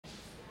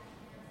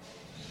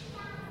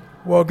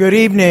Well, good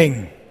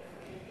evening.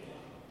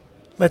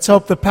 Let's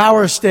hope the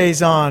power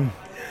stays on.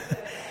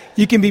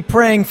 You can be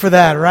praying for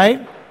that,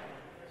 right?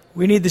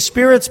 We need the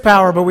Spirit's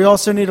power, but we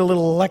also need a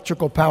little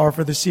electrical power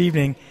for this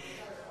evening.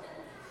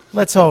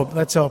 Let's hope.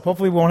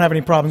 Hopefully we won't have any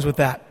problems with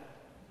that.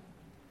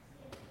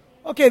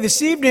 Okay,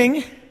 this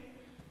evening,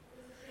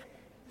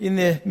 in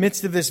the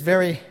midst of this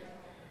very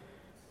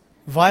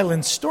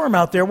violent storm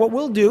out there, what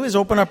we'll do is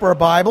open up our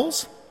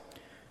Bibles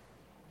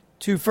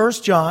to 1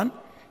 John,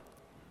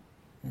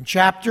 in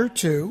chapter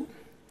 2,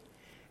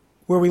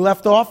 where we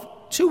left off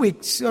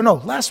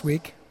last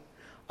week,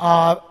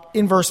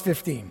 in verse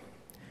 15.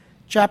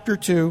 Chapter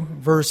 2,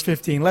 verse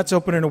 15. Let's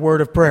open in a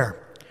word of prayer.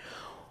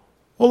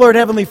 Oh Lord,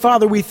 Heavenly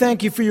Father, we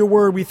thank you for your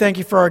word. We thank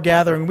you for our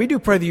gathering. We do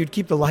pray that you'd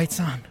keep the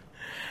lights on,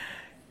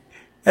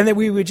 and that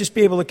we would just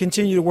be able to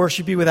continue to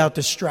worship you without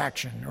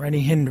distraction or any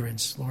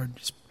hindrance, Lord.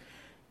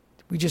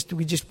 We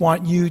just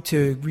want you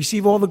to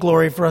receive all the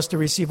glory, for us to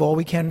receive all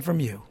we can from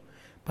you.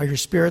 By your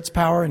Spirit's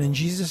power, and in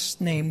Jesus'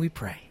 name we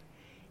pray.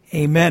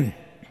 Amen.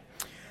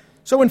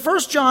 So in 1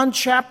 John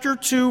chapter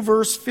 2,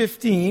 verse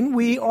 15,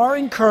 we are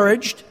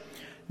encouraged.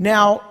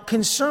 Now,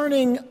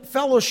 concerning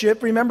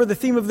fellowship, remember the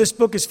theme of this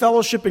book is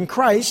fellowship in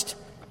Christ.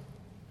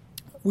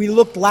 We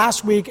looked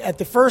last week at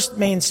the first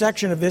main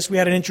section of this. We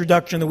had an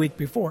introduction the week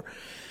before.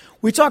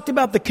 We talked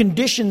about the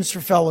conditions for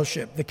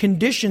fellowship,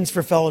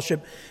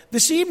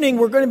 This evening,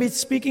 we're going to be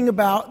speaking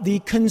about the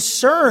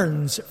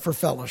concerns for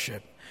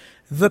fellowship.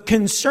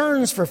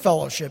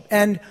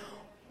 And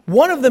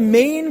one of the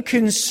main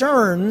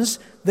concerns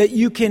that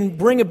you can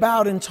bring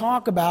about and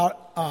talk about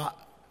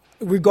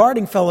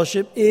regarding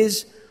fellowship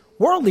is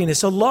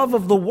worldliness, a love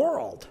of the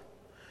world.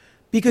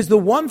 Because the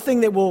one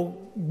thing that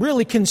will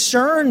really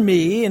concern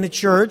me in a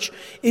church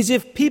is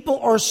if people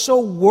are so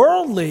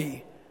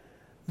worldly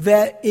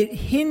that it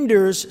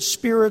hinders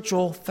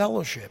spiritual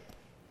fellowship.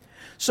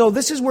 So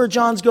this is where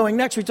John's going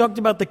next. We talked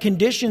about the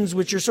conditions,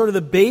 which are sort of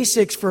the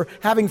basics for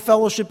having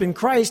fellowship in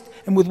Christ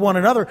and with one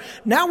another.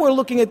 Now we're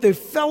looking at the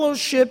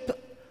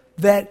fellowship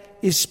that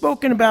is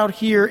spoken about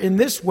here in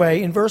this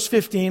way. In verse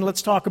 15,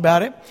 let's talk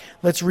about it.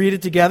 Let's read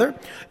it together.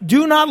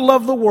 Do not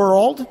love the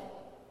world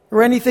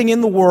or anything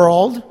in the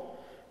world.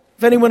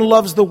 If anyone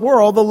loves the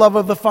world, the love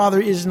of the Father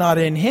is not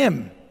in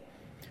him.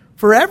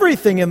 For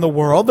everything in the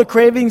world, the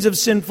cravings of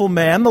sinful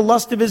man, the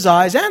lust of his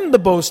eyes, and the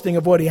boasting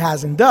of what he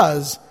has and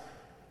does,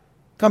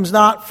 comes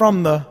not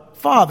from the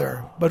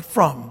Father, but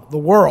from the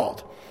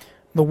world.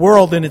 The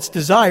world and its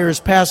desires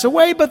pass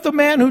away, but the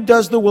man who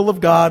does the will of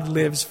God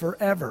lives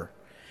forever.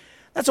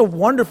 That's a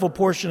wonderful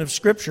portion of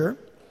Scripture.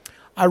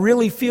 I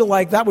really feel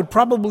like that would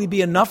probably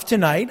be enough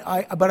tonight,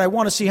 but I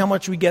want to see how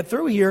much we get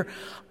through here.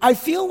 I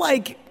feel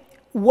like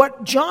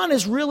what John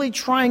is really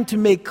trying to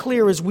make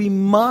clear is we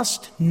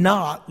must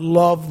not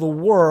love the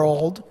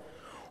world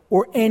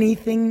or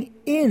anything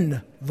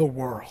in the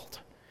world.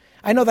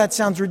 I know that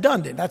sounds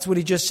redundant. That's what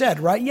he just said,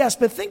 right? Yes,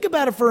 but think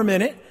about it for a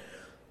minute.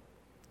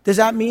 Does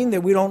that mean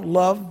that we don't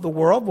love the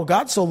world? Well,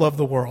 God so loved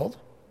the world.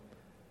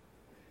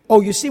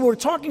 Oh, you see, what we're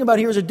talking about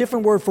here is a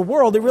different word for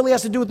world. It really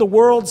has to do with the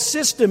world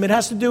system. It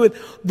has to do with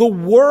the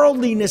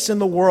worldliness in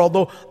the world,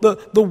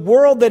 the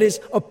world that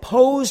is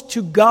opposed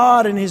to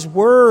God and His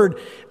Word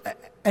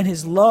and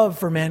His love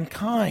for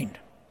mankind.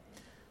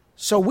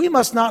 So we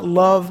must not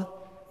love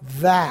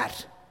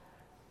that.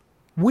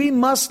 We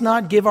must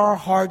not give our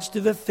hearts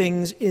to the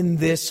things in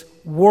this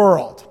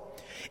world.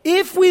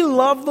 If we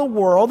love the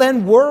world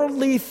and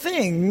worldly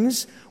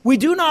things, we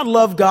do not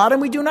love God and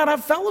we do not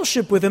have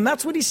fellowship with Him.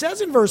 That's what he says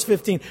in verse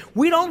 15.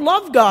 We don't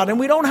love God and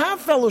we don't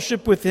have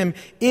fellowship with Him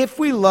if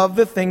we love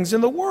the things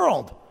in the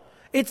world.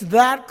 It's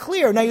that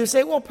clear. Now you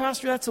say, well,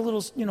 Pastor, that's a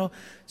little,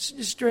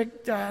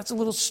 strict, that's a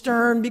little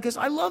stern because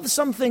I love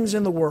some things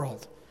in the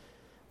world.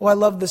 Oh, I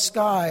love the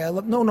sky.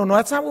 No,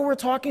 that's not what we're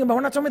talking about.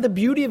 We're not talking about the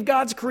beauty of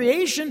God's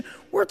creation.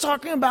 We're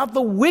talking about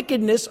the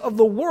wickedness of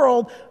the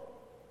world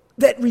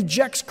that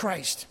rejects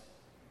Christ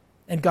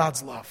and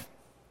God's love.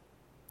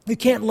 You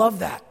can't love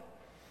that.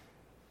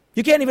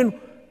 You can't even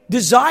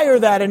desire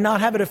that and not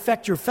have it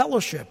affect your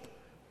fellowship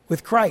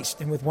with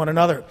Christ and with one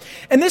another.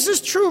 And this is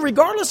true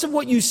regardless of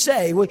what you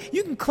say. Well,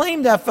 you can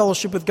claim to have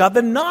fellowship with God.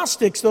 The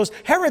Gnostics, those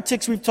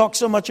heretics we've talked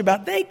so much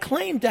about, they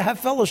claim to have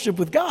fellowship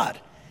with God.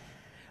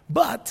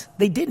 But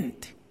they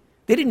didn't.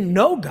 They didn't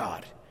know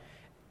God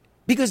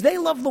because they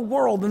loved the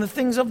world and the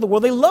things of the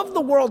world. They loved the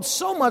world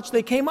so much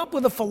they came up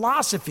with a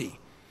philosophy.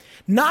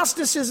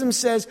 Gnosticism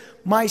says,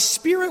 my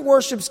spirit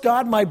worships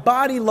God, my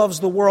body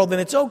loves the world,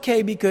 and it's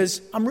okay because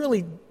I'm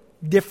really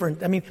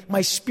different. I mean,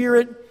 my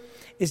spirit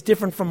is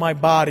different from my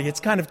body.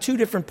 It's kind of two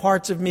different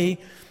parts of me.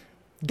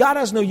 God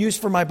has no use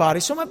for my body,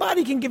 so my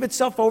body can give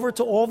itself over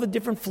to all the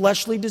different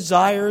fleshly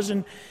desires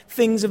and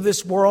things of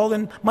this world,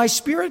 and my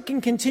spirit can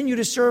continue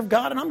to serve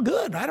God, and I'm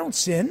good. I don't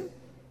sin.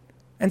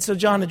 And so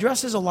John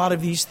addresses a lot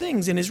of these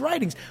things in his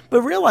writings.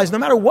 But realize, no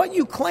matter what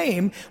you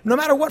claim, no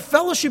matter what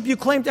fellowship you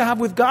claim to have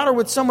with God or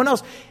with someone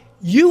else,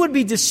 you would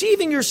be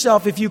deceiving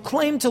yourself if you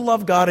claim to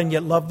love God and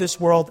yet love this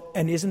world.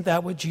 And isn't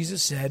that what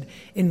Jesus said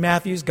in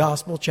Matthew's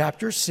Gospel,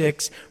 chapter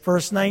 6,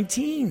 verse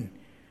 19?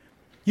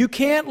 You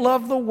can't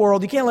love the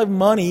world. You can't love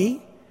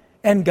money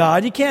and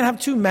God. You can't have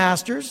two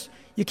masters.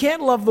 You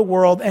can't love the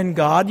world and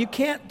God. You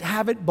can't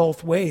have it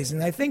both ways.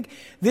 And I think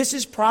this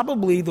is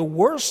probably the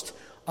worst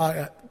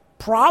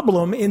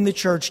problem in the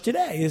church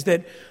today, is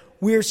that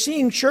we're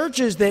seeing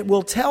churches that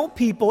will tell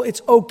people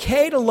it's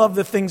okay to love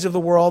the things of the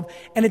world,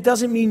 and it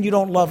doesn't mean you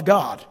don't love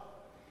God.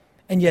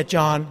 And yet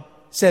John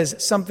says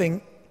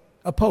something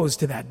opposed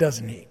to that,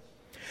 doesn't he?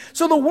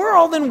 So the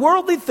world and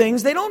worldly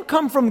things, they don't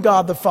come from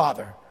God the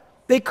Father.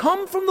 They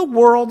come from the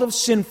world of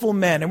sinful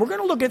men. And we're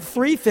going to look at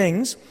three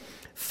things,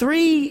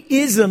 three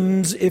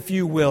isms, if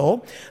you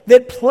will,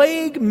 that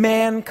plague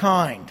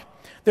mankind.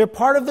 They're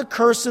part of the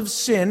curse of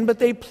sin, but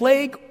they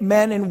plague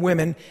men and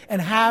women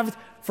and have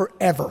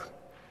forever.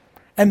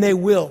 And they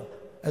will,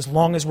 as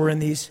long as we're in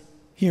these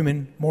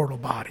human mortal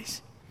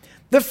bodies.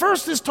 The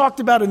first is talked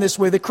about in this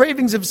way, the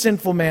cravings of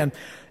sinful man.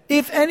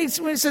 When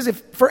it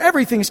says, for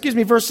everything,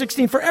 verse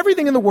 16, for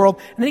everything in the world,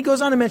 and then he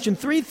goes on to mention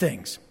three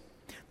things.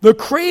 The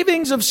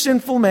cravings of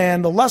sinful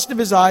man, the lust of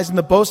his eyes, and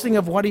the boasting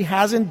of what he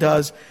has and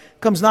does,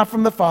 comes not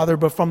from the Father,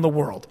 but from the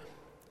world.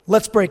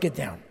 Let's break it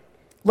down.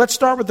 Let's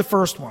start with the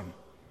first one.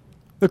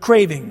 The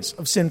cravings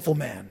of sinful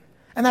man.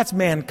 And that's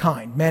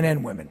mankind, men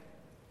and women.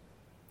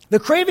 The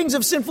cravings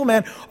of sinful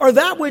man are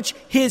that which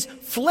his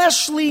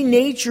fleshly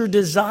nature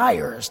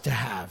desires to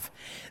have.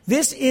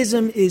 This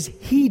ism is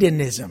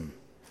hedonism.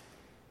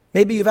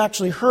 Maybe you've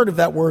actually heard of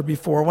that word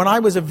before. When I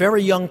was a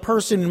very young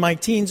person in my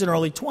teens and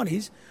early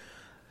 20s,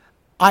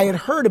 I had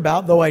heard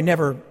about, though I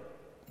never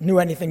knew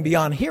anything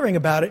beyond hearing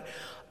about it,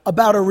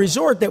 about a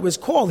resort that was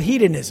called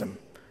hedonism.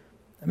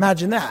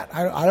 Imagine that.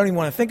 I don't even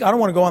want to think. I don't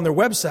want to go on their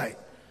website.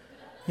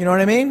 You know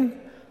what I mean?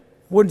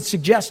 Wouldn't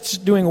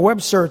suggest doing a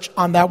web search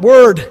on that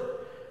word.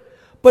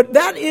 But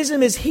that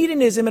ism is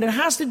hedonism, and it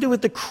has to do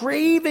with the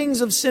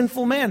cravings of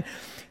sinful man.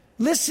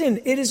 Listen,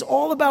 it is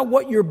all about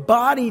what your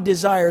body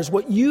desires,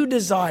 what you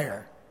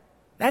desire.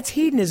 That's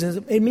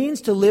hedonism. It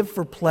means to live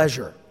for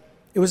pleasure.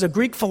 It was a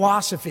Greek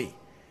philosophy,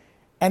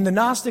 and the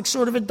Gnostics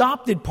sort of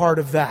adopted part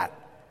of that.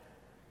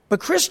 But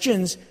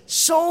Christians,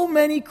 so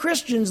many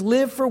Christians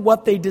live for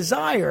what they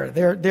desire,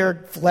 their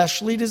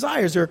fleshly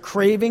desires, their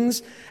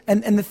cravings,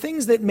 and the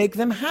things that make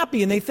them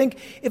happy. And they think,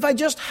 if I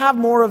just have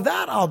more of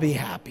that, I'll be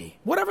happy.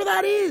 Whatever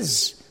that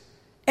is.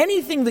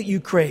 Anything that you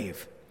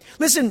crave.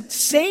 Listen,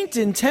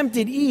 Satan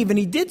tempted Eve, and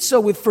he did so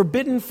with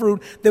forbidden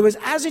fruit that was,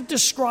 as it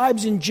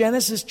describes in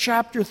Genesis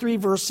chapter 3,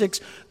 verse 6,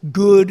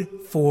 good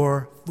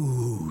for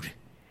food.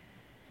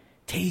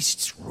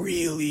 Tastes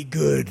really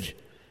good.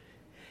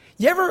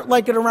 You ever,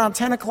 like at around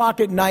 10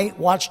 o'clock at night,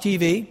 watch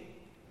TV?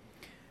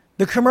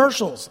 The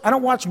commercials. I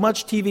don't watch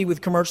much TV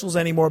with commercials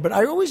anymore, but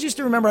I always used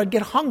to remember I'd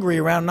get hungry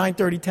around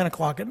 9:30, 10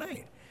 o'clock at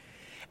night.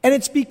 And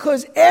it's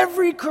because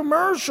every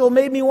commercial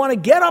made me want to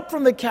get up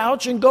from the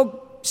couch and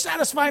go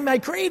satisfy my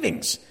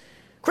cravings.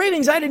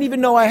 Cravings I didn't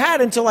even know I had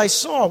until I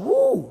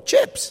saw,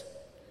 chips,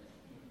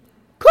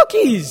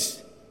 cookies.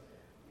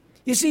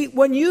 You see,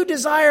 when you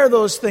desire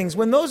those things,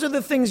 when those are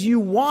the things you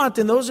want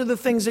and those are the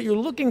things that you're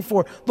looking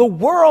for, the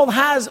world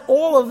has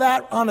all of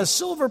that on a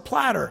silver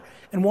platter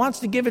and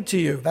wants to give it to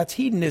you. That's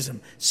hedonism.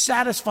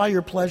 Satisfy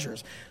your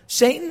pleasures.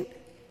 Satan,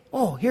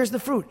 here's the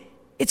fruit.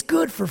 It's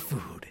good for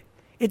food.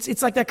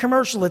 It's like that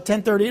commercial at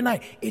 10:30 at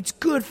night. It's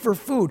good for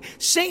food.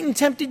 Satan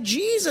tempted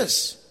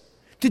Jesus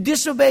to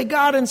disobey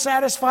God and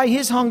satisfy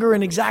his hunger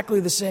in exactly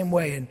the same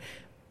way. In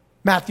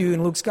Matthew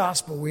and Luke's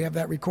gospel, we have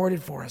that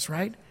recorded for us,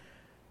 right?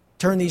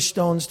 Turn these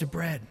stones to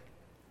bread.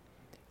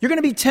 You're going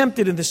to be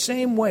tempted in the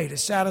same way to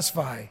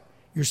satisfy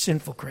your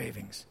sinful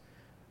cravings.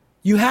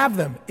 You have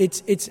them. I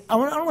don't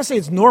want to say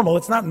it's normal.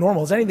 It's not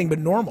normal. It's anything but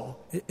normal.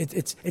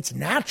 It's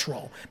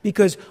natural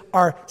because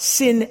our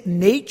sin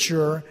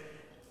nature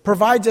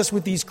provides us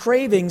with these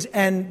cravings,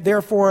 and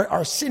therefore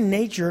our sin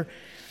nature,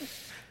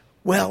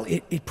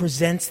 it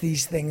presents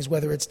these things,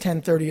 whether it's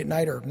 10:30 at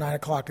night or 9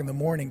 o'clock in the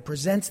morning,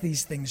 presents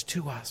these things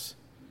to us.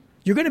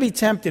 You're going to be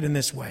tempted in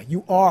this way.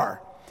 You are.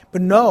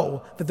 But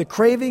know that the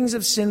cravings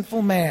of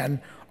sinful man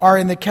are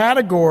in the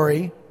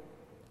category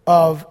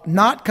of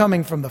not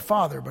coming from the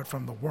Father, but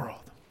from the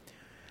world.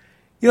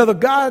 You know,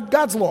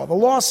 God's law, the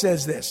law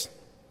says this.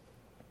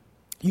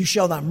 You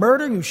shall not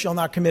murder, you shall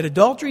not commit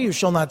adultery, you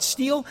shall not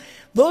steal.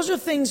 Those are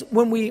things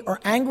when we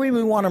are angry,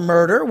 we want to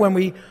murder. When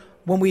we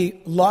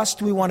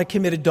lust, we want to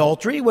commit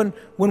adultery. When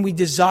we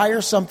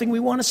desire something,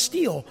 we want to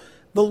steal.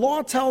 The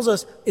law tells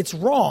us it's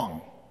wrong,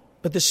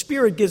 but the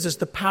Spirit gives us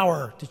the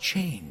power to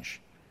change.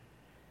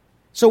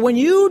 So when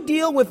you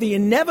deal with the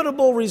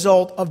inevitable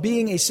result of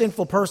being a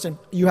sinful person,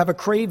 you have a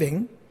natural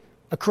craving,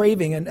 the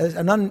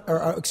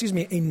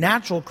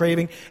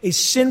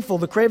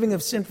craving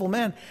of sinful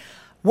man.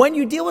 When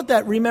you deal with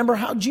that, remember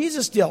how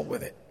Jesus dealt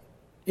with it.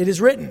 It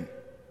is written,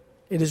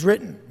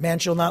 man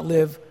shall not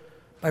live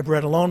by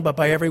bread alone, but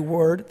by every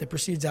word that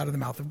proceeds out of the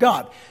mouth of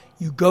God.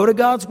 You go to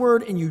God's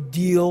word and you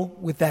deal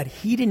with that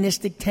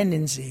hedonistic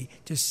tendency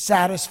to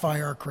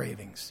satisfy our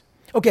cravings.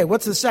 Okay,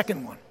 what's the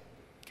second one?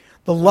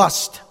 The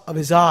lust of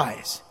his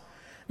eyes.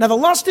 Now, the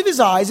lust of his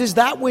eyes is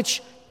that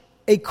which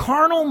a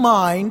carnal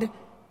mind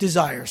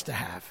desires to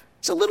have.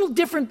 It's a little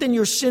different than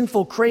your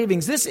sinful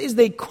cravings. This is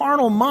the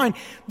carnal mind.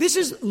 This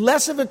is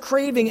less of a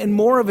craving and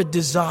more of a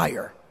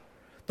desire.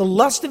 The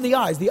lust of the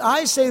eyes. The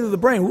eyes say to the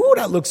brain, "Ooh,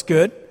 that looks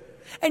good."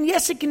 And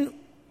yes, it can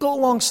go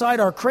alongside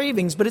our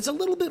cravings, but it's a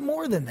little bit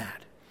more than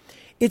that.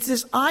 It's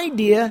this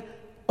idea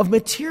of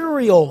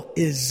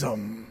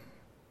materialism.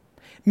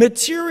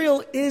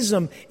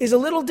 Materialism is a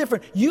little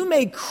different. You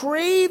may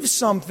crave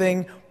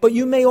something, but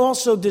you may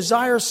also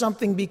desire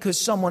something because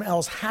someone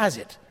else has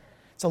it.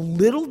 It's a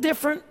little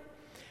different,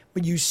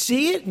 but you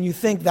see it and you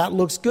think, that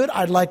looks good,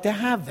 I'd like to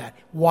have that.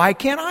 Why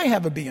can't I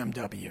have a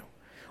BMW?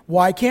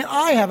 Why can't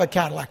I have a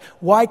Cadillac?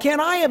 Why can't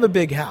I have a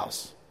big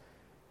house?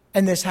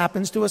 And this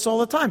happens to us all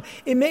the time.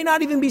 It may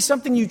not even be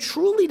something you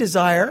truly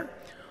desire,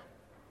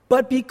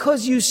 but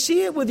because you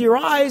see it with your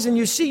eyes and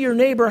you see your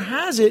neighbor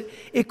has it,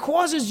 it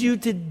causes you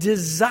to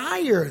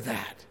desire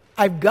that.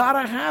 I've got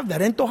to have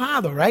that.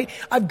 Antojado, right?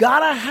 I've got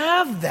to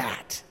have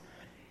that.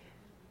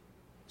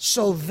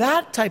 So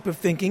that type of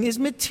thinking is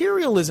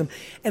materialism.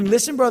 And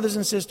listen, brothers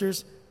and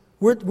sisters,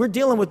 we're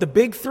dealing with the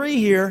big three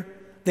here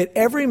that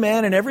every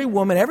man and every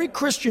woman, every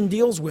Christian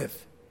deals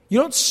with. You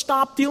don't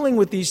stop dealing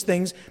with these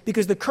things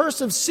because the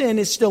curse of sin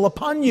is still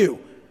upon you.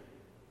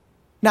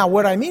 Now,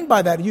 what I mean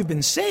by that, you've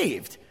been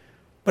saved.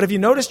 But have you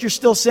noticed you're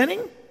still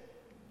sinning?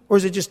 Or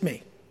is it just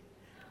me?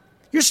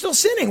 You're still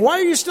sinning. Why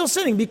are you still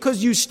sinning?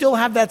 Because you still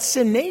have that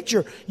sin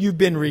nature. You've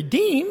been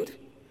redeemed.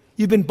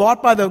 You've been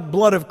bought by the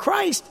blood of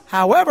Christ.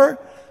 However,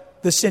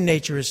 the sin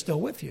nature is still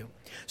with you.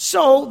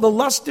 So, the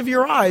lust of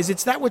your eyes,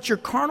 it's that which your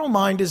carnal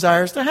mind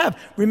desires to have.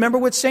 Remember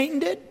what Satan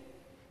did?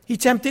 He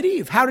tempted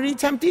Eve. How did he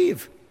tempt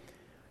Eve?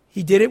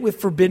 He did it with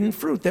forbidden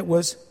fruit that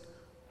was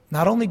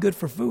not only good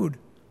for food,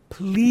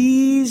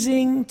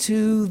 pleasing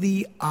to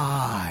the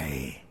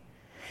eye.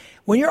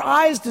 When your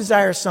eyes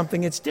desire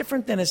something, it's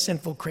different than a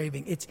sinful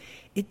craving.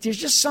 There's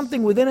just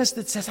something within us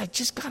that says, I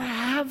just got to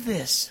have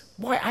this.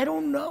 Boy, I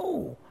don't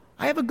know.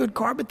 I have a good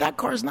car, but that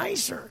car's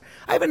nicer.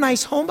 I have a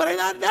nice home, but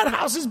that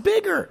house is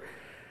bigger.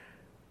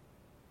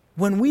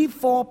 When we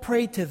fall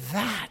prey to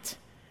that,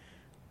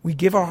 we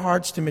give our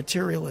hearts to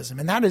materialism.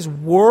 And that is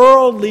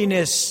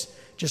worldliness,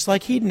 just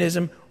like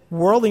hedonism,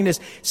 worldliness.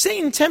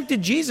 Satan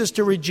tempted Jesus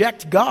to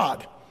reject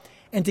God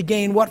and to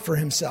gain what for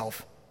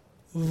himself?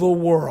 The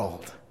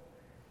world.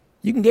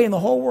 You can gain the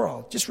whole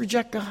world. Just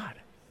reject God.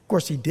 Of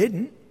course, he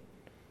didn't.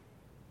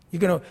 You're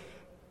going to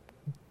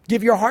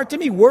give your heart to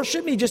me,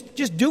 worship me,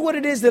 just do what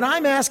it is that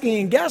I'm asking,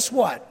 and guess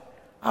what?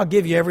 I'll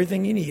give you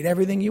everything you need,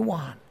 everything you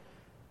want.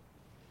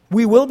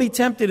 We will be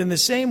tempted in the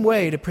same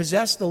way to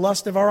possess the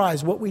lust of our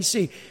eyes, what we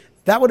see.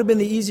 That would have been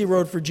the easy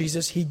road for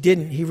Jesus. He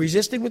didn't. He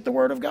resisted with the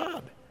word of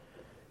God.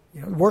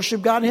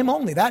 Worship God and him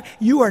only. That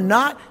you are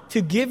not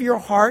to give your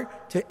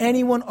heart to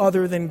anyone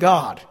other than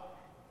God.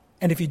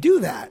 And if you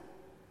do that,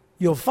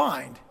 you'll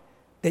find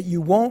that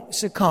you won't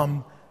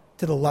succumb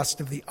to the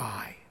lust of the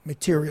eye,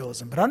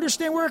 materialism. But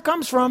understand where it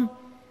comes from.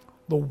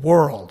 The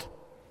world.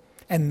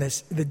 And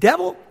the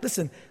devil,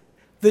 listen,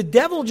 the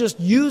devil just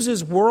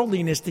uses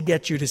worldliness to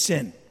get you to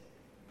sin.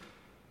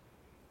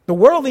 The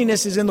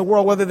worldliness is in the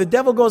world. Whether the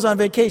devil goes on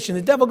vacation,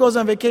 you can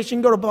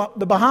go to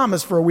the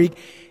Bahamas for a week,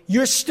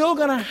 you're still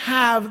going to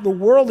have the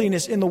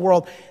worldliness in the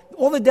world.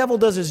 All the devil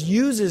does is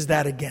uses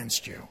that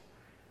against you.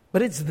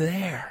 But it's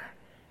there.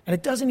 And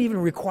it doesn't even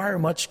require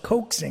much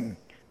coaxing,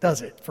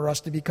 does it, for us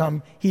to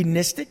become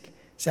hedonistic,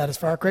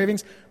 satisfy our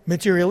cravings,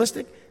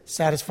 materialistic,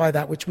 satisfy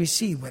that which we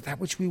see, with that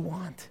which we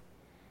want.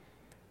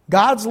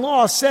 God's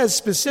law says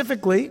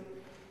specifically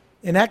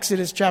in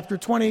Exodus chapter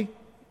 20,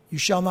 you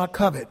shall not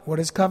covet. What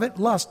is covet?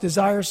 Lust,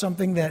 desire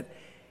something that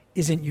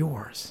isn't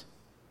yours.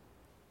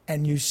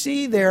 And you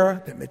see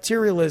there that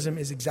materialism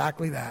is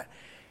exactly that.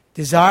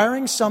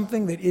 Desiring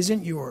something that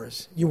isn't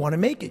yours. You want to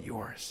make it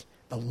yours.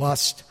 The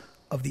lust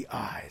of the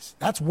eyes.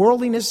 That's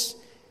worldliness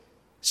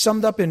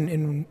summed up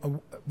in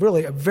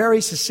really a very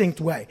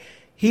succinct way.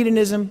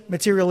 Hedonism,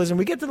 materialism.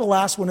 We get to the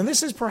last one, and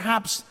this is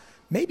perhaps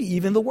maybe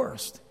even the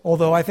worst,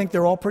 although I think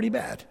they're all pretty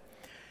bad.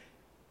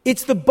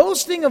 It's the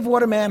boasting of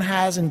what a man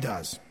has and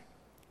does.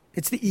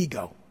 It's the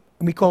ego,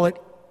 and we call it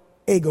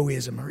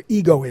egoism or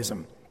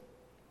egoism.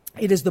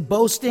 It is the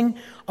boasting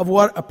of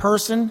what a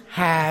person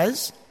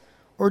has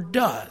or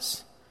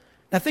does.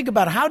 Now think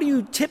about it. How do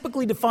you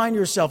typically define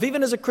yourself,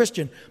 even as a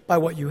Christian? By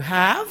what you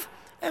have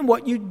and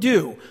what you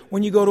do.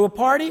 When you go to a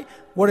party,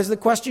 what is the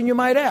question you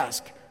might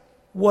ask?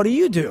 What do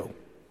you do?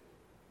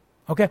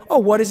 Okay. Oh,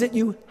 what is it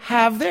you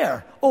have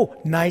there? Oh,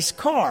 nice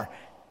car,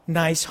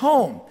 nice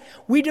home.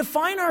 We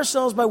define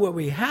ourselves by what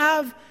we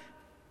have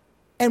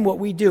and what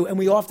we do. And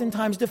we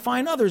oftentimes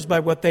define others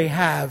by what they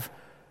have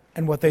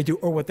and what they do,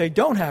 or what they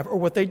don't have, or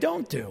what they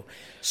don't do.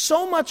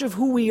 So much of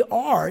who we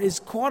are is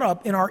caught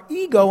up in our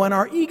ego, and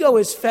our ego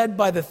is fed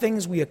by the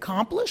things we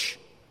accomplish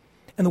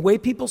and the way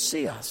people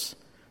see us,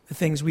 the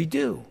things we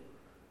do,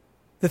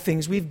 the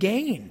things we've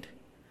gained.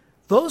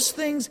 Those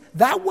things,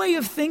 that way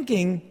of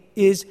thinking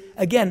is,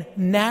 again,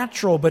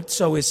 natural, but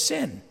so is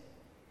sin.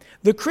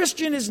 The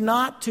Christian is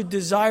not to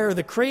desire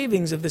the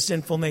cravings of the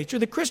sinful nature.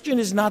 The Christian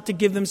is not to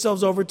give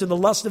themselves over to the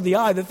lust of the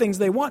eye, the things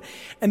they want.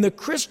 And the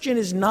Christian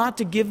is not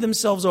to give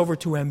themselves over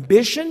to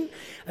ambition,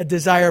 a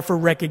desire for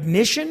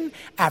recognition,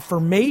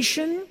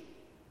 affirmation.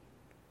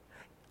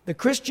 The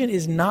Christian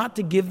is not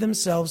to give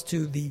themselves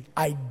to the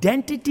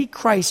identity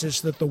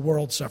crisis that the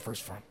world suffers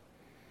from.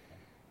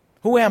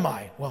 Who am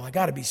I? Well, I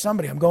got to be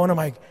somebody. I'm going to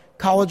my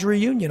college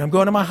reunion. I'm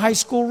going to my high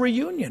school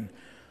reunion.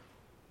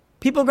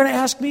 People are going to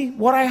ask me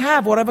what I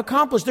have, what I've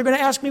accomplished. They're going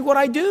to ask me what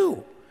I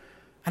do.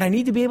 And I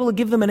need to be able to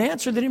give them an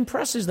answer that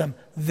impresses them.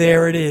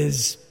 There it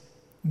is.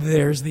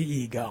 There's the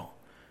ego.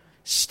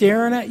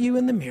 Staring at you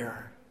in the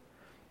mirror.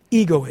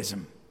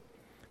 Egoism.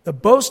 The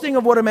boasting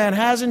of what a man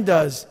has and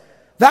does.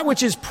 That which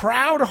his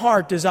proud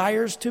heart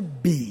desires to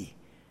be.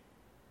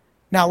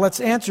 Now let's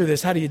answer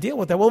this. How do you deal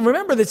with that? Well,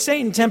 remember that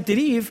Satan tempted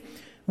Eve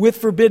with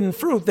forbidden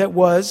fruit that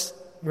was,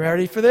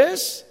 ready for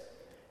this?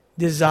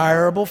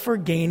 Desirable for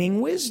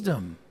gaining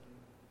wisdom.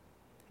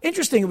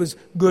 Interesting, it was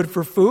good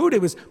for food,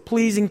 it was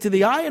pleasing to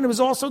the eye, and it was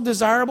also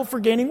desirable for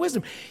gaining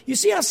wisdom. You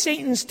see how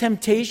Satan's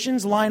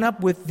temptations line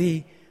up with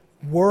the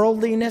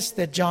worldliness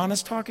that John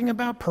is talking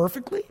about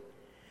perfectly?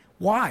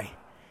 Why?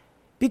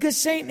 Because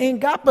Satan ain't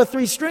got but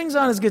 3 strings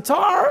on his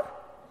guitar.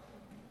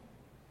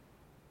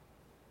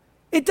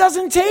 It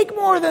doesn't take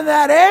more than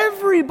that.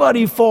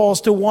 Everybody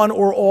falls to one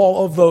or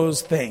all of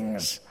those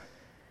things.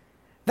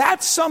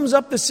 That sums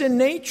up the sin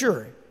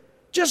nature.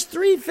 Just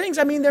 3 things.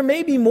 I mean, there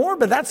may be more,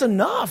 but that's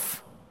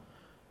enough.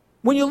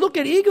 When you look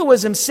at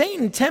egoism,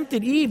 Satan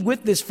tempted Eve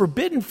with this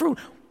forbidden fruit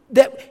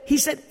that he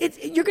said,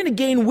 you're going to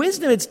gain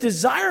wisdom. It's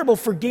desirable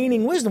for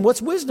gaining wisdom.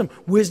 What's wisdom?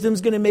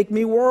 Wisdom's going to make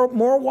me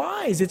more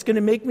wise. It's going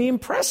to make me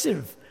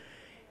impressive.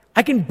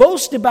 I can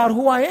boast about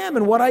who I am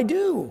and what I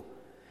do.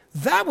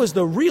 That was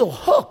the real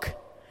hook.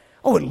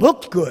 Oh, it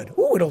looked good.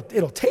 Oh,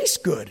 it'll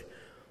taste good.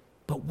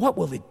 But what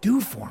will it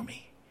do for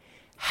me?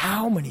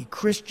 How many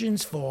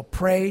Christians fall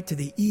prey to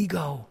the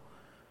ego?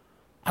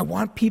 I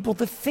want people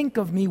to think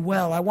of me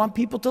well. I want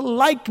people to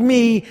like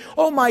me.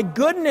 Oh my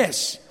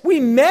goodness. We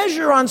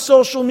measure on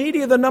social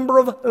media the number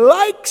of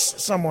likes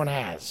someone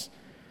has.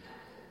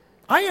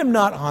 I am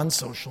not on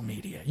social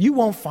media. You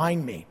won't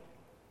find me.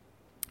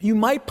 You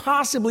might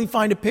possibly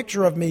find a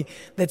picture of me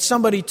that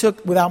somebody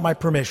took without my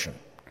permission.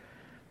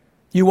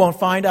 You won't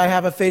find I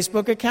have a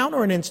Facebook account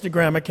or an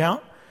Instagram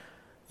account.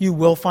 You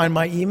will find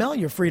my email.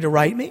 You're free to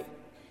write me.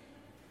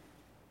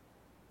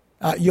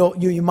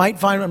 You might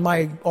find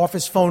my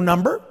office phone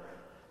number.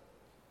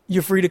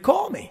 You're free to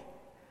call me.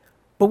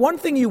 But one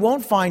thing you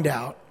won't find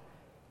out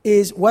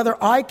is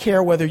whether I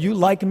care whether you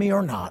like me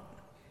or not.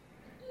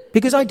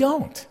 Because I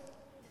don't.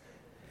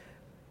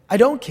 I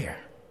don't care.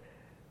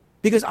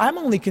 Because I'm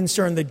only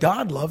concerned that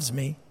God loves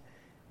me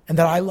and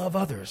that I love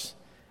others.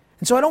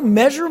 And so I don't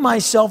measure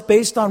myself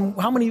based on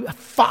how many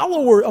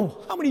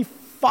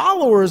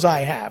followers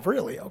I have,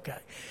 really, okay.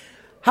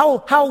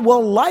 How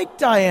well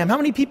liked I am, how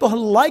many people have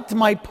liked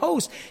my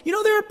post. You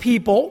know, there are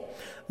people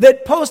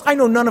that post, I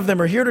know none of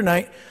them are here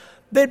tonight,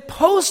 that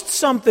post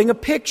something, a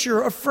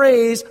picture, a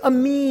phrase, a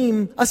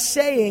meme, a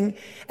saying,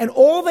 and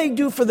all they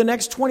do for the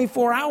next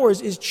 24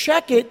 hours is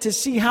check it to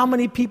see how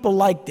many people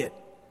liked it.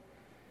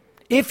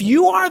 If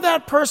you are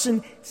that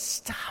person,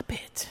 stop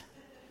it.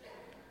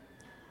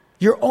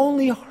 You're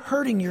only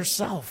hurting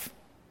yourself.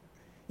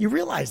 You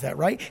realize that,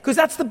 right? Because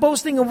that's the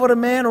boasting of what a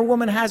man or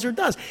woman has or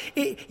does.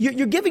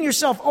 You're giving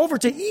yourself over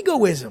to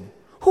egoism.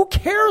 Who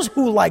cares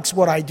who likes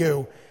what I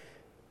do?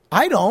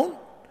 I don't.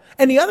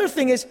 And the other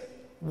thing is,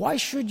 why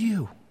should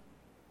you?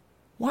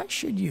 Why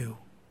should you?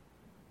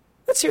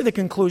 Let's hear the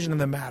conclusion of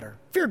the matter.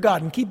 Fear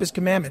God and keep his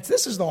commandments.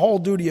 This is the whole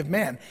duty of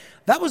man.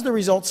 That was the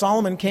result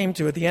Solomon came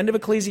to at the end of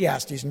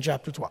Ecclesiastes in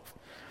chapter 12.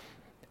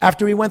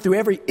 After he went through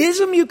every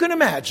ism you can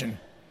imagine,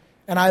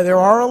 and there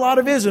are a lot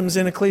of isms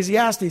in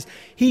Ecclesiastes,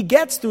 he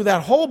gets through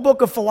that whole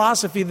book of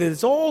philosophy that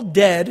it's all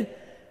dead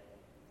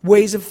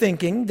ways of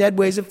thinking,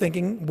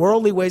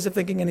 worldly ways of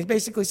thinking, and he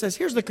basically says,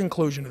 here's the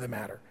conclusion of the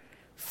matter.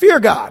 Fear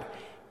God,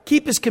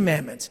 keep his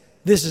commandments.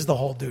 This is the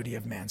whole duty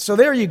of man. So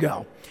there you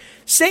go.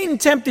 Satan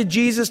tempted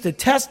Jesus to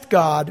test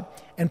God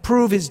and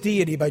prove his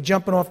deity by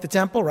jumping off the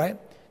temple, right?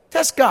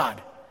 Test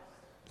God.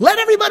 Let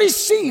everybody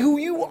see who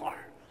you are.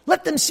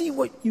 Let them see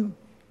what you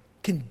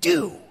can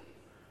do.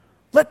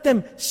 Let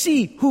them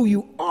see who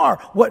you are,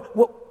 what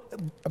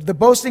the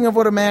boasting of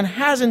what a man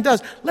has and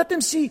does. Let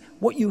them see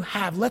what you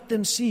have. Let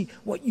them see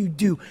what you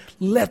do.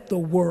 Let the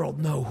world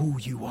know who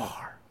you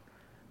are.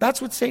 That's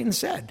what Satan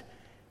said.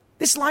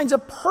 This lines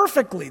up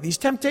perfectly. These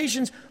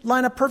temptations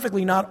line up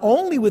perfectly, not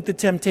only with the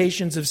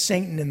temptations of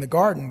Satan in the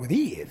garden with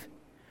Eve,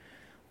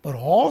 but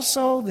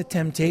also the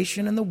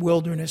temptation in the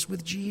wilderness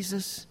with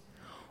Jesus.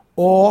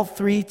 All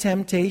 3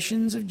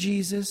 temptations of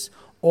Jesus,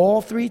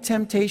 all 3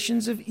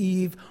 temptations of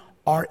Eve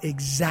are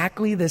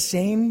exactly the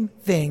same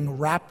thing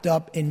wrapped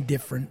up in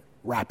different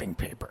wrapping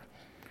paper.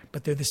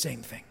 But they're the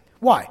same thing.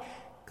 Why?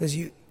 Because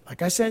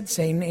like I said,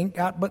 Satan ain't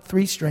got but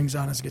 3 strings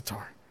on his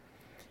guitar.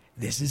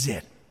 This is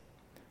it.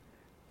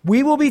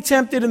 We will be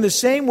tempted in the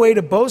same way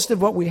to boast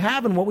of what we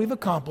have and what we've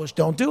accomplished.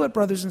 Don't do it,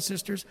 brothers and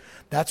sisters.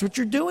 That's what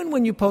you're doing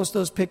when you post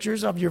those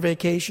pictures of your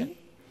vacation.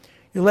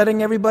 You're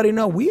letting everybody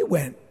know, we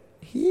went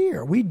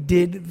here, we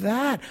did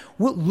that.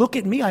 Well, look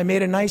at me, I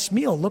made a nice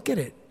meal, look at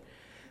it.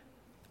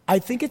 I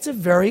think it's a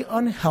very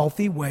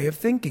unhealthy way of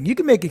thinking. You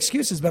can make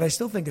excuses, but I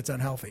still think it's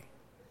unhealthy.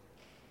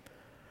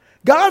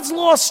 God's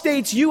law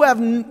states you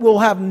will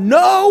have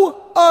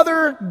no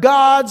other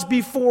gods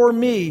before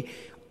me.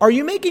 Are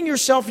you making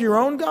yourself your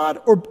own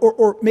God?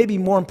 Or maybe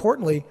more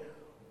importantly,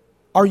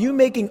 are you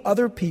making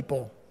other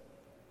people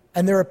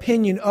and their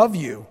opinion of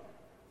you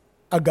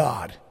a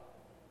God?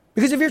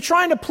 Because if you're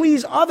trying to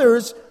please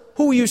others,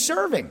 who are you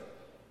serving?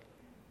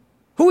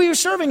 Who are you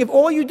serving if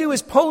all you do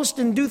is post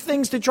and do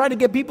things to try to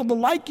get people to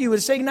like you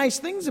and say nice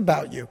things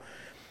about you?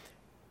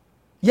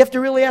 You have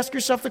to really ask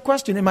yourself the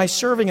question, am I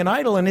serving an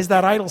idol, and is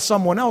that idol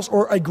someone else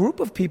or a group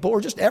of people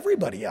or just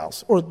everybody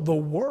else or the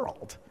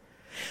world?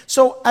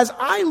 So as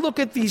I look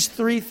at these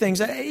three things,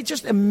 it's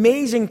just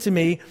amazing to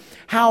me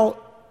how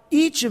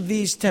each of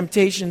these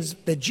temptations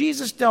that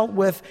Jesus dealt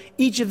with,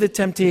 each of the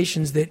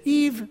temptations that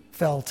Eve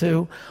fell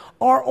to,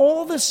 are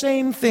all the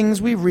same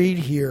things we read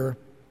here.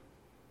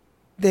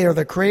 They are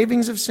the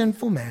cravings of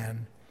sinful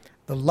man,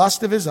 the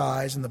lust of his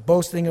eyes, and the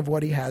boasting of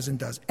what he has and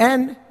does.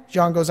 And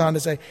John goes on to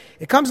say,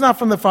 it comes not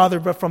from the Father,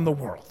 but from the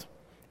world.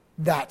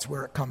 That's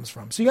where it comes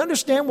from. So you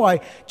understand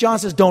why John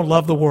says, don't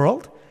love the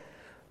world.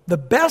 The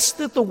best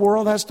that the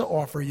world has to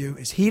offer you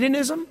is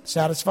hedonism,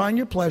 satisfying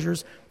your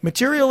pleasures,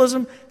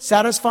 materialism,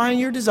 satisfying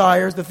your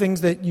desires, the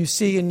things that you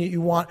see and you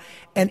want,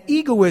 and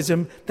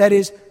egoism, that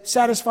is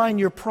satisfying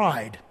your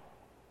pride.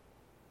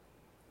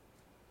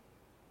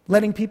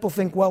 Letting people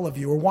think well of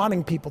you or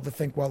wanting people to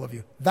think well of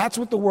you. That's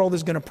what the world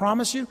is going to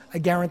promise you, I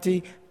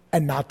guarantee,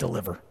 and not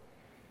deliver.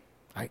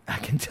 I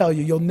can tell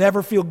you, you'll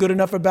never feel good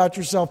enough about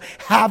yourself,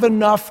 have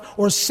enough,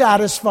 or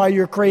satisfy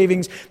your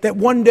cravings that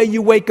one day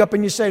you wake up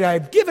and you say,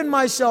 I've given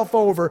myself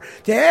over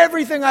to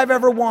everything I've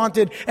ever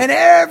wanted and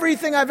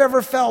everything I've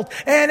ever felt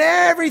and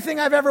everything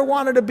I've ever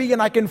wanted to be,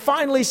 and I can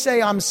finally say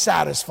I'm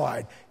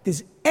satisfied.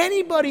 Does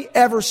anybody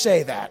ever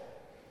say that?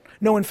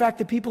 No, in fact,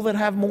 the people that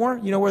have more,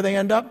 you know where they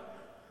end up?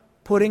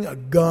 Putting a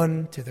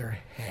gun to their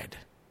head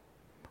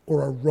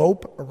or a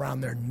rope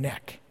around their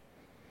neck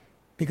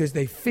because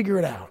they figure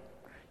it out.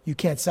 You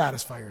can't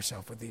satisfy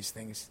yourself with these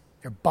things.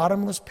 They're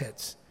bottomless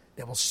pits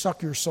that will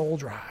suck your soul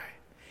dry.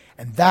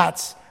 And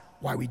that's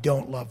why we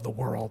don't love the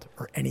world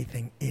or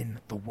anything in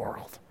the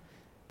world.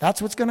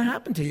 That's what's going to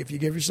happen to you if you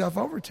give yourself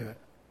over to it.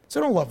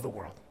 So don't love the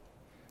world.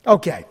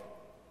 Okay.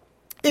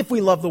 If we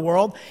love the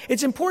world,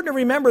 it's important to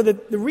remember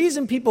that the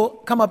reason people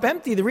come up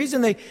empty, the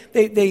reason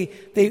they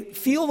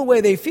feel the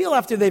way they feel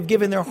after they've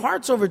given their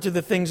hearts over to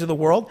the things of the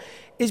world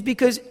is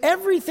because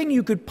everything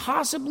you could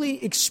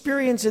possibly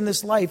experience in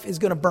this life is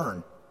going to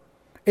burn.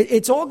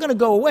 It's all going to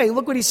go away.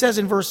 Look what he says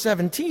in verse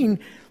 17.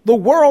 The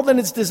world and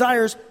its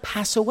desires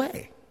pass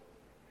away,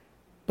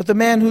 but the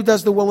man who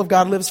does the will of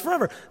God lives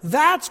forever.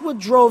 That's what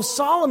drove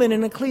Solomon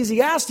in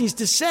Ecclesiastes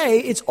to say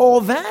it's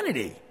all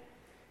vanity.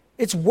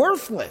 It's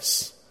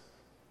worthless.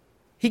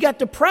 He got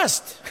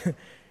depressed.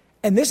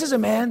 And this is a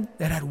man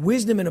that had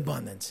wisdom in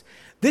abundance.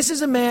 This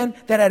is a man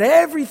that had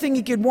everything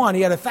he could want.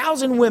 He had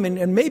 1,000 women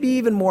and maybe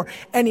even more.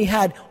 And he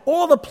had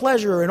all the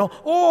pleasure and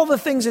all the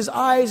things his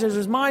eyes and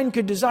his mind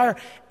could desire.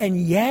 And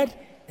yet,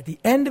 at the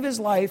end of his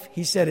life,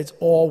 he said it's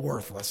all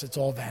worthless. It's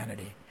all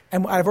vanity.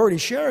 And I've already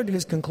shared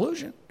his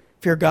conclusion.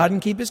 Fear God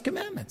and keep his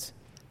commandments.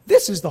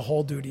 This is the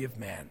whole duty of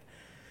man.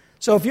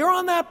 So if you're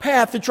on that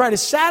path to try to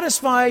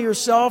satisfy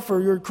yourself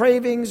or your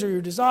cravings or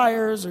your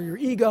desires or your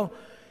ego,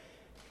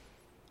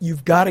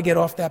 you've got to get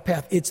off that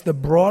path. It's the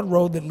broad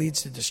road that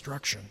leads to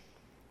destruction.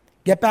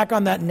 Get back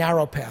on that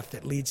narrow path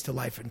that leads to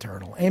life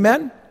eternal.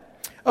 Amen?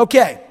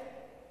 Okay.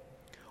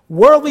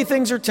 Worldly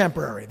things are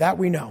temporary. That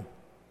we know.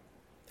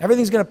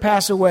 Everything's going to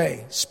pass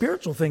away.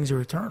 Spiritual things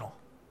are eternal.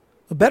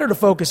 Well, better to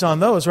focus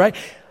on those, right?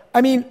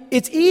 I mean,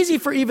 it's easy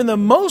for even the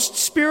most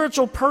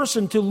spiritual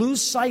person to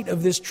lose sight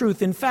of this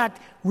truth. In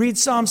fact, read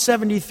Psalm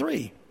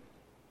 73. I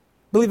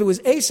believe it was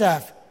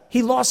Asaph.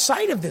 He lost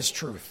sight of this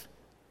truth.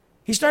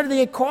 He started to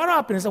get caught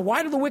up and said,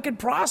 why do the wicked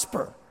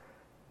prosper?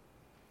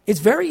 It's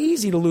very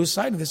easy to lose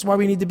sight of this. That's why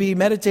we need to be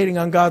meditating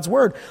on God's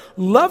word.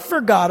 Love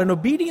for God and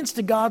obedience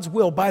to God's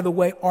will, by the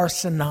way, are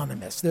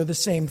synonymous. They're the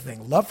same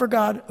thing. Love for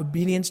God,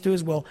 obedience to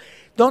his will.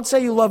 Don't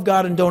say you love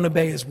God and don't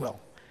obey his will,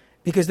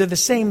 because they're the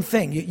same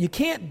thing. You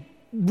can't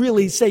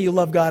really say you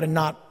love God and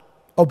not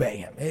obey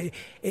him.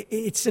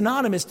 It's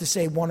synonymous to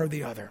say one or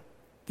the other.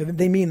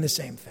 They mean the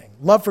same thing.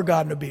 Love for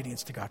God and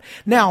obedience to God.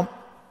 Now,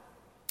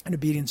 and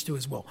obedience to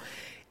his will.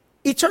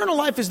 Eternal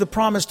life is the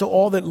promise to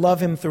all that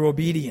love him through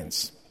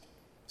obedience.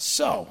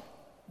 So,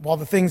 while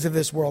the things of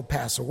this world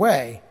pass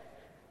away,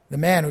 the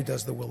man who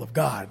does the will of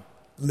God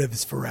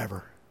lives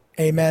forever.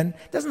 Amen?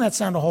 Doesn't that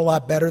sound a whole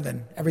lot better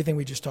than everything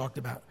we just talked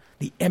about?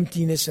 The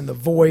emptiness and the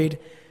void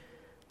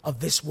of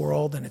this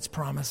world and its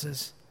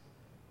promises.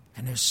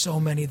 And there's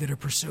so many that are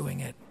pursuing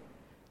it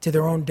to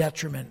their own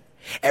detriment.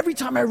 Every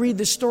time I read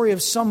the story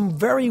of some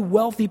very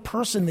wealthy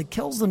person that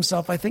kills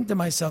themselves, I think to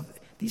myself,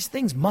 these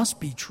things must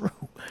be true.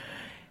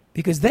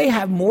 Because they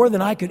have more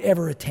than I could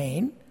ever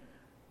attain,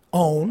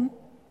 own,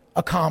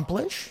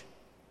 accomplish,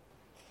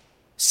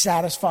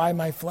 satisfy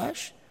my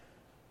flesh.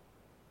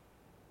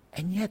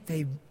 And yet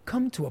they've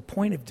come to a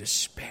point of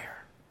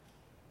despair.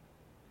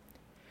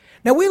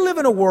 Now, we live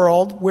in a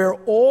world where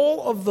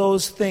all of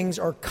those things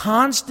are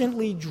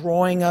constantly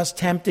drawing us,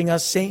 tempting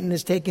us. Satan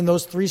is taking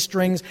those 3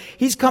 strings.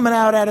 He's coming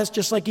out at us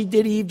just like he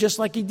did Eve, just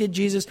like he did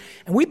Jesus.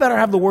 And we better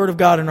have the Word of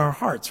God in our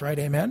hearts, right?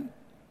 Amen?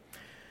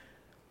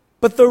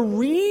 But the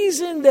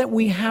reason that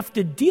we have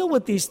to deal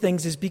with these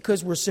things is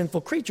because we're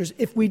sinful creatures.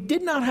 If we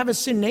did not have a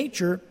sin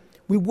nature,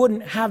 we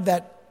wouldn't have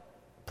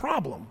that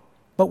problem.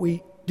 But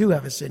we do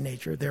have a sin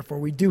nature, therefore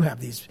we do have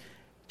these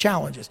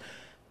challenges.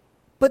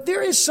 But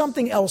there is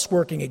something else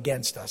working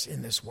against us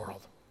in this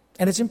world.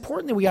 And it's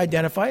important that we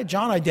identify it.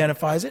 John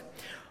identifies it.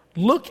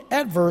 Look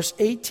at verse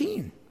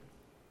 18.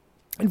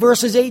 In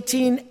verses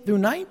 18 through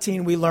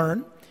 19, we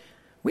learn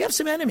we have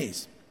some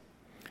enemies.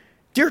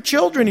 Dear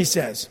children, he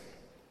says,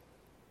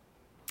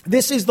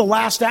 this is the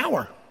last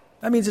hour.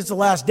 That means it's the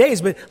last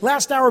days, but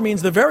last hour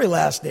means the very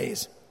last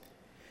days.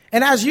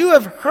 And as you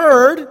have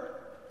heard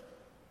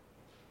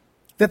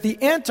that the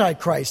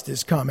Antichrist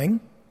is coming,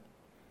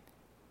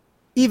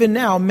 even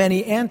now,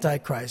 many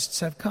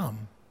antichrists have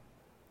come.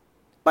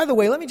 By the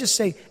way, let me just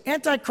say,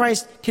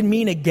 antichrist can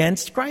mean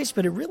against Christ,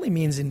 but it really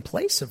means in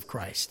place of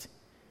Christ.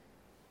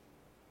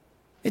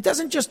 It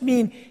doesn't just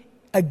mean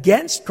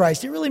against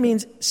Christ. It really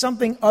means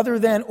something other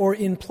than or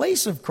in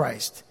place of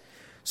Christ.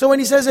 So when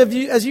he says,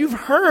 as you've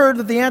heard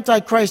that the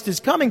Antichrist is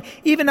coming,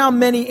 even now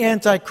many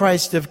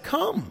antichrists have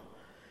come.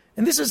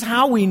 And this is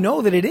how we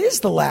know that it is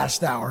the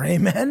last hour.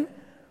 Amen?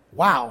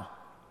 Wow.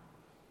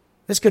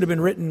 This could have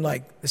been written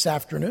like this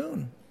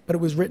afternoon, but it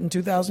was written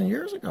 2,000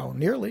 years ago,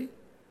 nearly.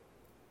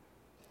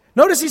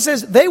 Notice he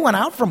says, they went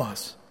out from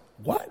us.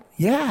 What?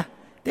 Yeah,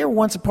 they were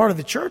once a part of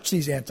the church,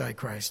 these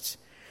antichrists.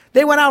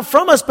 They went out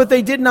from us, but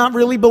they did not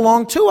really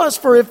belong to us,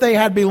 for if they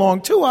had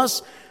belonged to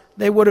us,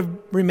 they would have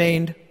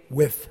remained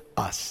with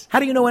us. How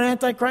do you know an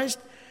antichrist?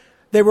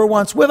 They were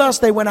once with us,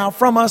 they went out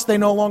from us, they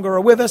no longer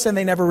are with us, and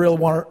they never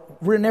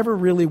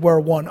really were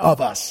one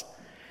of us.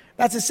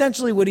 That's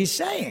essentially what he's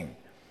saying.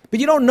 But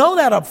you don't know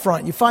that up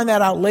front. You find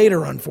that out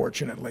later,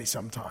 unfortunately,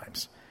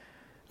 sometimes.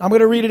 I'm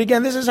going to read it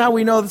again. This is how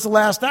we know it's the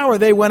last hour.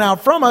 They went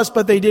out from us,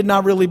 but they did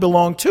not really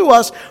belong to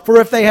us. For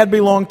if they had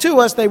belonged to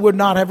us, they would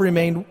have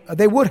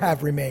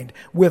remained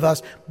with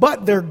us.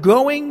 But their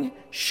going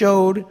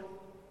showed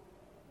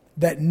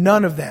that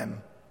none of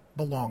them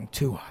belonged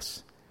to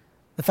us.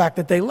 The fact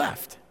that they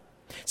left.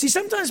 See,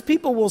 sometimes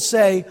people will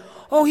say,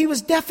 oh, he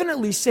was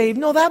definitely saved.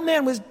 No, that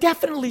man was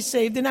definitely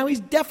saved, and now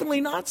he's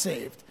definitely not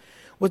saved.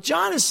 What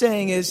John is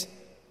saying is,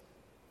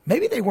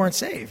 maybe they weren't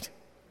saved.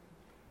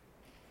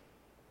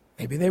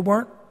 Maybe they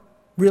weren't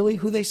really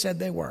who they said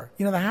they were.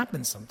 You know, that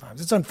happens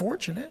sometimes. It's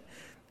unfortunate.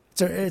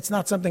 It's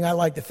not something I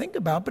like to think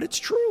about, but it's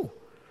true.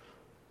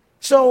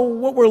 So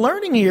what we're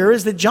learning here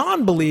is that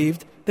John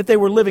believed that they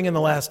were living in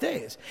the last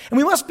days. And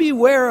we must be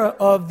aware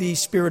of the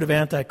spirit of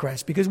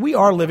Antichrist, because we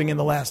are living in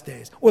the last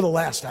days, or the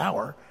last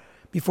hour,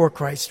 before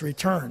Christ's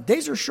return.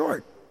 Days are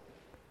short.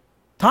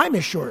 Time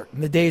is short,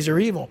 and the days are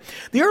evil.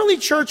 The early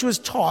church was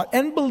taught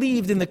and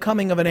believed in the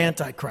coming of an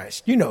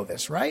Antichrist. You know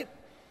this, right?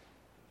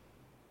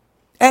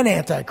 An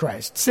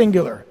Antichrist,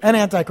 singular, an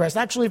Antichrist.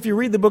 Actually, if you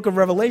read the book of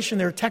Revelation,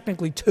 there are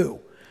technically 2.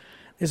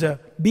 There's a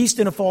beast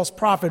and a false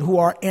prophet who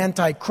are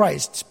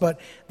antichrists. But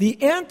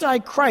the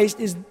Antichrist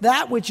is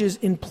that which is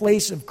in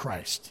place of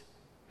Christ.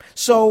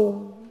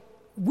 So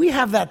we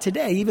have that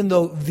today, even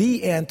though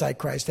the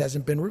Antichrist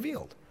hasn't been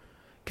revealed.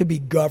 It could be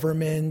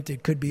government,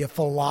 it could be a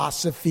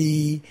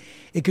philosophy,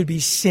 it could be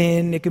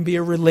sin, it could be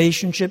a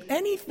relationship,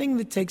 anything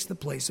that takes the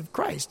place of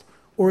Christ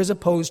or is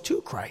opposed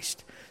to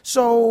Christ.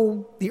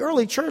 So the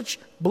early church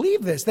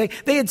believed this. They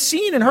had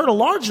seen and heard a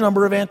large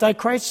number of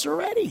antichrists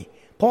already.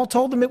 Paul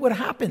told them it would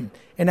happen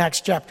in Acts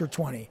chapter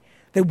 20.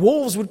 That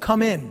wolves would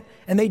come in,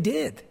 and they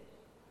did,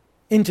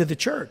 into the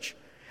church.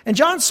 And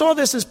John saw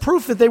this as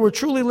proof that they were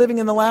truly living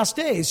in the last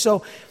days.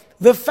 So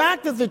the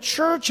fact that the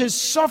church has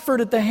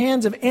suffered at the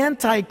hands of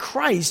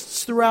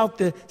antichrists throughout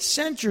the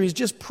centuries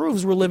just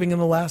proves we're living in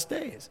the last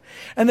days.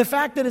 And the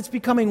fact that it's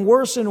becoming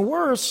worse and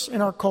worse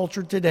in our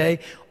culture today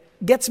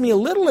gets me a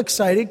little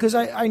excited, because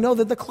I know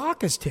that the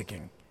clock is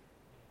ticking.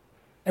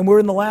 And we're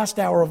in the last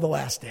hour of the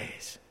last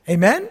days.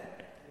 Amen?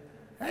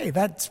 Hey,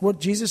 that's what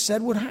Jesus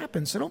said would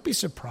happen, so don't be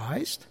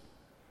surprised.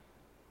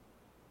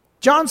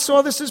 John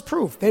saw this as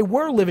proof. They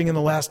were living in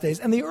the last days.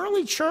 And the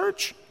early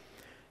church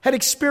had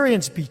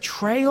experienced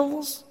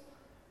betrayals,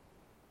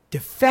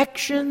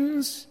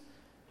 defections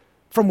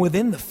from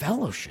within the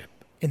fellowship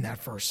in that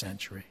first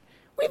century.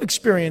 We've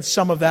experienced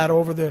some of that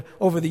over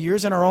the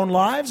years in our own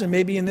lives, and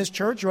maybe in this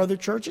church or other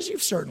churches. You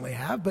certainly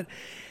have. But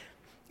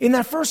in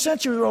that first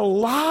century, there were a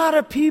lot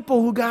of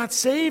people who got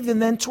saved,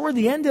 and then toward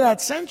the end of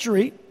that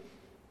century,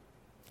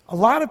 a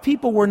lot of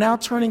people were now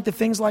turning to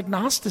things like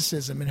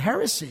Gnosticism and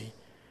heresy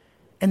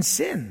and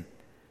sin.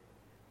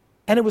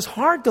 And it was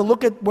hard to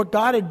look at what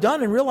God had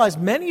done and realize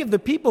many of the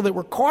people that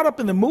were caught up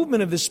in the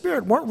movement of the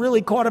Spirit weren't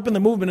really caught up in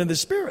the movement of the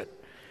Spirit.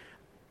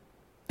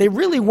 They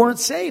really weren't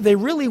saved. They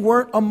really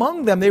weren't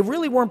among them. They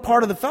really weren't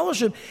part of the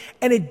fellowship.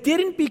 And it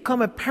didn't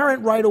become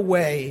apparent right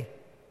away.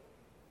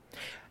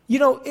 You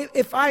know,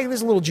 there's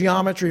a little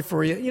geometry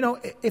for you. You know,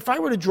 if I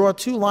were to draw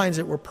two lines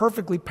that were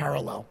perfectly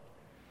parallel,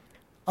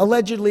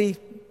 allegedly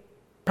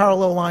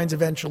parallel lines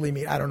eventually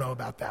meet. I don't know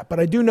about that. But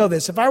I do know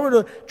this. If I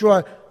were to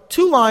draw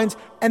two lines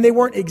and they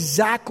weren't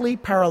exactly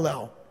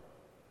parallel,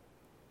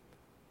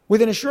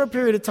 within a short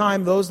period of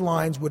time, those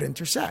lines would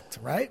intersect,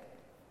 right?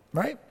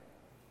 Right?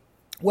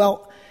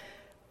 Well,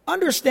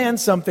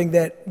 understand something,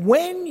 that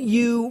when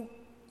you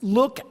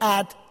look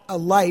at a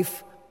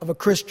life of a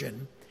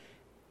Christian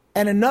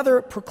and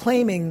another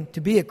proclaiming to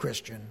be a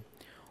Christian,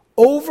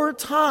 over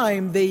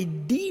time they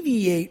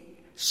deviate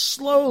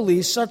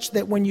slowly such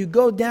that when you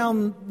go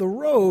down the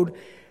road,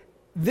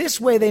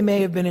 this way they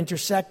may have been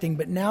intersecting,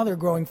 but now they're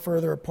growing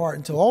further apart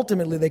until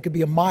ultimately they could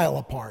be a mile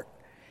apart.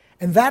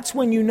 And that's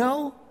when you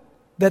know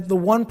that the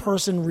one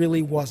person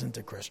really wasn't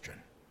a Christian.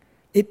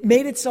 It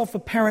made itself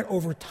apparent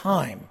over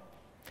time.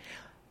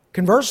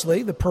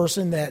 Conversely, the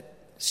person that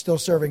still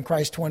serving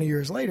Christ 20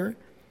 years later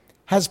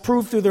has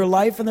proved through their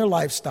life and their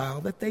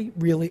lifestyle that they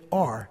really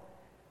are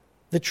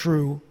the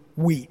true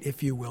wheat,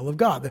 if you will, of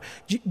God.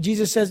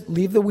 Jesus says,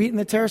 leave the wheat and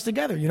the tares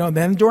together. You know,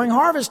 then during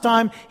harvest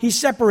time, he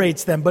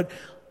separates them. But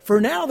for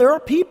now, there are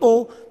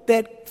people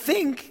that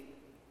think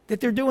that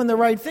they're doing the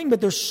right thing, but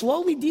they're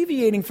slowly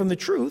deviating from the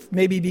truth,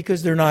 maybe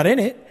because they're not in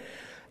it.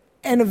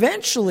 And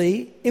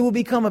eventually, it will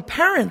become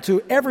apparent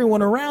to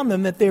everyone around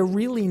them that they're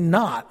really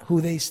not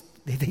who they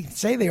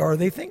say they are or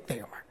they think they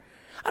are.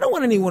 I don't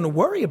want anyone to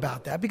worry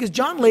about that, because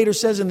John later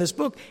says in this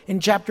book, in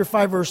chapter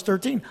 5, verse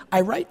 13,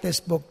 I write this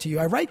book to you,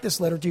 I write this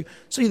letter to you,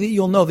 so that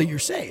you'll know that you're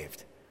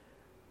saved.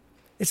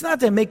 It's not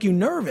to make you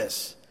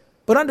nervous,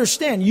 but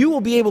understand, you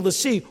will be able to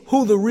see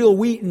who the real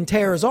wheat and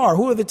tares are.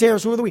 Who are the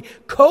tares, who are the wheat?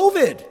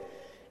 COVID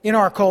in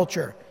our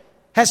culture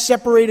has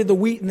separated the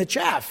wheat and the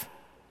chaff,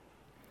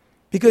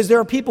 because there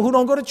are people who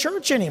don't go to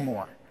church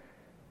anymore.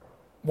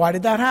 Why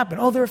did that happen?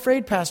 Oh, they're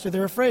afraid, Pastor,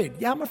 they're afraid.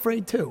 Yeah, I'm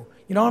afraid too.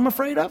 You know what I'm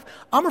afraid of?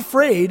 I'm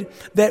afraid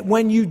that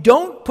when you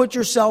don't put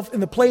yourself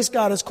in the place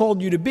God has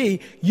called you to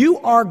be, you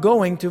are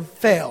going to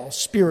fail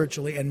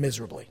spiritually and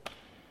miserably.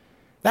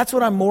 That's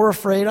what I'm more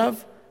afraid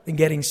of than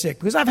getting sick,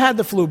 because I've had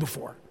the flu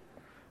before,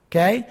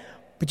 okay?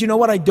 But you know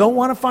what I don't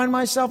want to find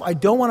myself? I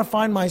don't want to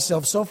find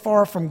myself so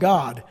far from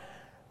God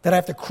that I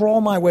have to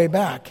crawl my way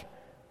back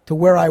to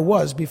where I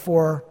was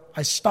before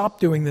I stopped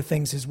doing the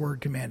things His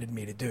Word commanded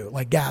me to do,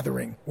 like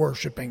gathering,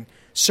 worshiping,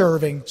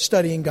 serving,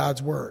 studying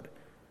God's Word.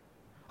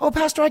 Oh,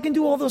 Pastor, I can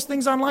do all those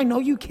things online. No,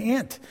 you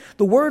can't.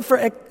 The word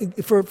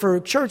for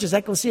church is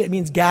ecclesia. It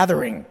means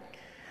gathering.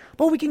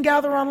 But we can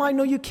gather online.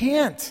 No, you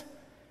can't.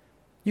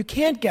 You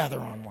can't gather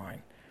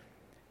online.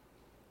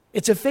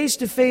 It's a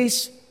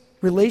face-to-face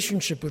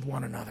relationship with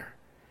one another.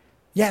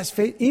 Yes,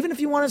 even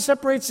if you want to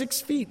separate 6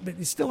 feet, but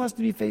it still has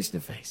to be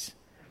face-to-face.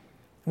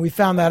 And we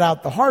found that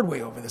out the hard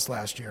way over this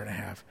last year and a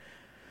half.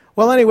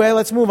 Well, anyway,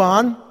 let's move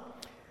on.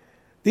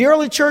 The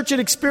early church had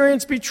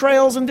experienced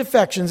betrayals and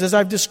defections, as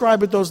I've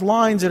described, with those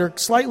lines that are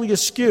slightly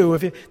askew.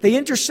 They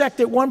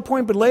intersect at one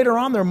point, but later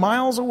on they're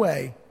miles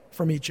away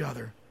from each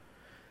other.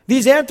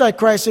 These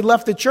antichrists had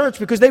left the church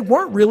because they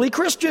weren't really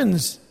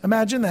Christians.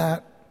 Imagine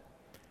that.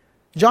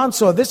 John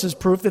saw this as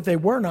proof that they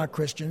were not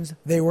Christians.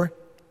 They were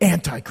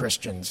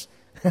anti-Christians.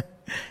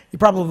 You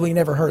probably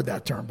never heard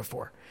that term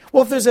before.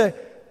 Well, if there's a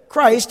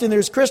Christ and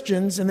there's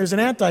Christians and there's an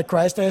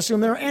antichrist, I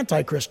assume there are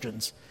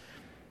anti-Christians.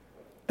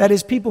 That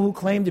is, people who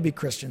claim to be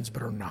Christians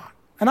but are not.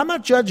 And I'm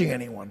not judging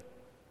anyone.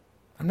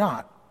 I'm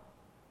not.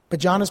 But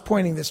John is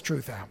pointing this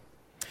truth out.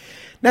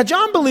 Now,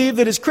 John believed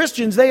that as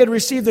Christians, they had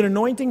received an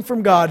anointing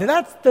from God. And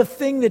that's the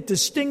thing that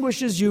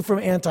distinguishes you from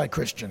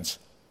anti-Christians.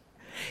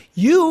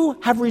 You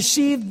have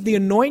received the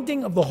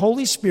anointing of the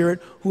Holy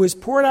Spirit, who has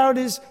poured out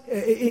His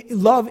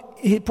love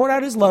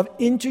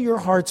into your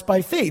hearts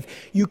by faith.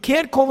 You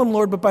can't call Him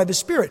Lord but by the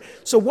Spirit.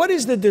 So what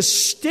is the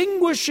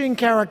distinguishing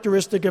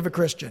characteristic of a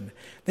Christian?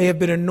 They have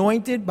been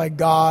anointed by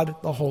God,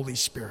 the Holy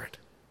Spirit.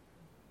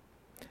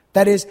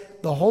 That is,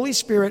 the Holy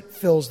Spirit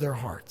fills their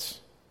hearts.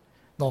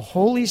 The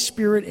Holy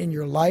Spirit in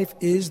your life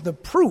is the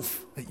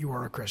proof that you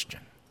are a Christian.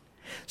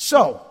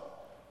 So,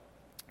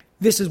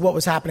 this is what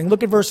was happening.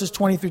 Look at verses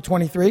 20 through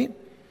 23.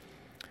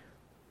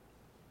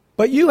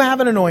 But you have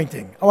an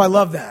anointing. Oh, I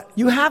love that.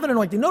 You have an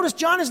anointing. Notice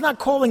John is not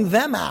calling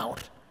them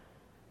out.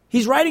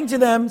 He's writing to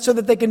them so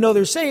that they can know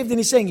they're saved, and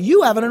he's saying,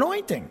 you have an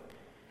anointing.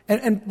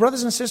 And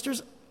brothers and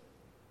sisters,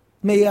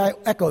 may I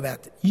echo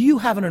that. You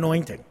have an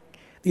anointing,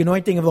 the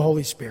anointing of the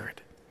Holy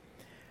Spirit.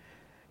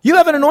 You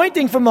have an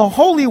anointing from the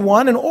Holy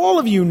One, and all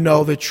of you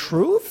know the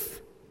truth.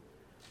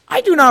 I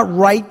do not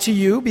write to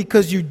you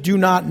because you do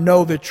not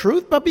know the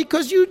truth, but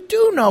because you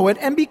do know it,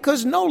 and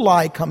because no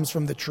lie comes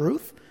from the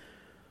truth.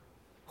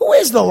 Who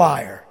is the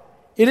liar?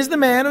 It is the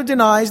man who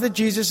denies that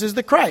Jesus is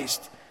the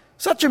Christ.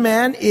 Such a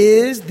man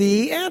is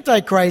the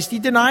Antichrist. He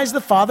denies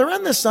the Father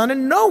and the Son,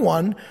 and no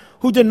one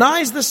Who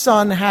denies the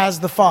Son has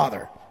the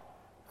Father.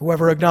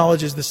 Whoever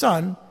acknowledges the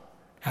Son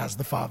has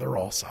the Father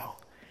also.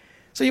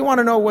 So you want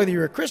to know whether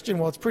you're a Christian?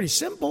 Well, it's pretty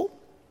simple.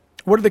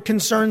 What are the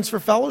concerns for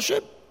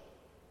fellowship?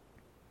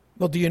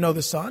 Well, do you know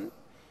the Son?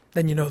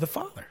 Then you know the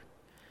Father.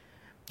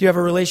 Do you have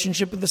a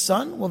relationship with the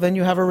Son? Well, then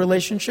you have a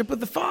relationship with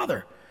the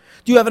Father.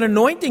 Do you have an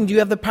anointing? Do you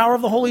have the power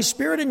of the Holy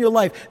Spirit in your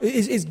life?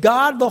 Is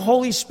God the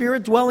Holy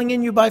Spirit dwelling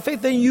in you by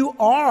faith? Then you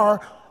are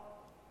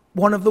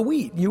one of the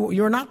wheat.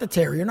 You're not the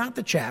tare. You're not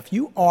the chaff.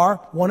 You are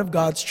one of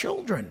God's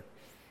children.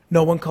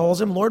 No one calls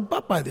him Lord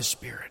but by the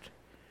Spirit.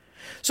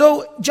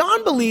 So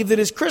John believed that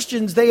as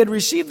Christians, they had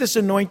received this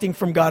anointing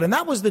from God, and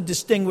that was the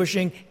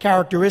distinguishing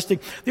characteristic.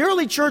 The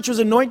early church was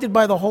anointed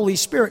by the Holy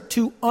Spirit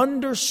to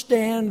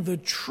understand the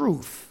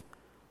truth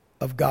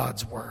of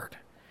God's Word.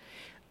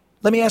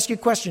 Let me ask you a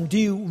question. Do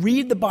you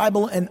read the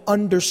Bible and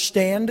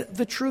understand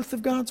the truth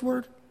of God's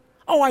Word?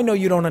 Oh, I know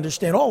you don't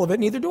understand all of it,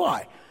 neither do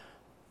I.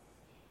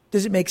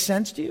 Does it make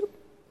sense to you?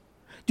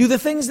 Do the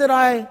things that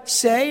I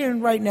say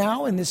and right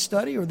now in this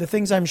study, or the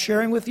things I'm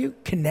sharing with you,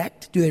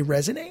 connect? Do they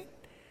resonate?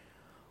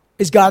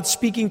 Is God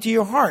speaking to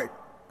your heart?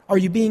 Are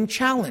you being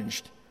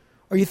challenged?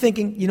 Are you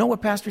thinking, you know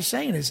what Pastor's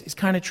saying is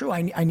kind of true.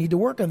 I need to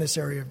work on this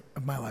area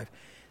of my life.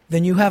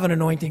 Then you have an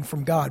anointing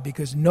from God,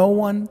 because no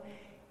one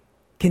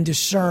can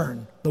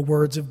discern the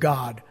words of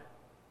God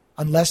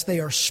unless they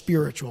are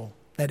spiritual.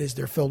 That is,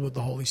 they're filled with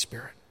the Holy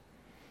Spirit.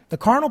 The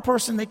carnal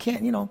person, they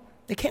can't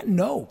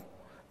know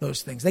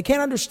those things. They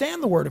can't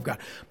understand the Word of God.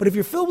 But if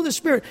you're filled with the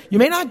Spirit, you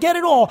may not get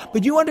it all,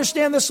 but you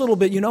understand this little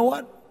bit. You know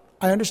what?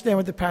 I understand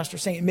what the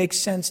pastor's saying. It makes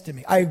sense to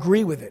me. I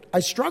agree with it.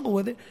 I struggle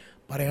with it,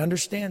 but I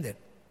understand it.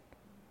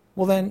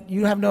 Well, then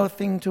you have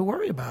nothing to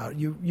worry about.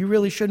 You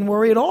really shouldn't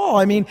worry at all.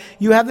 I mean,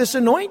 you have this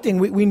anointing.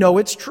 We know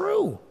it's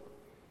true.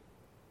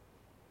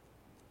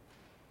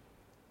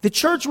 The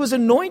church was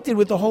anointed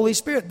with the Holy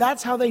Spirit.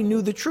 That's how they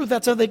knew the truth.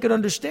 That's how they could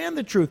understand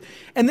the truth.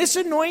 And this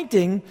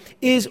anointing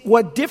is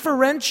what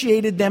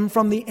differentiated them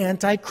from the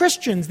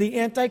anti-Christians. The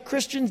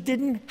anti-Christians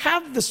didn't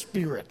have the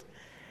Spirit.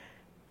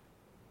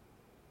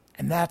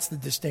 And that's the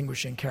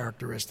distinguishing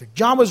characteristic.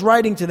 John was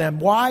writing to them.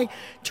 Why?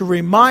 To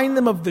remind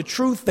them of the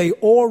truth they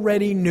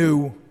already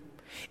knew.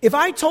 If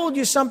I told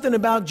you something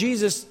about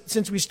Jesus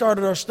since we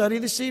started our study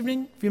this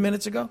evening, a few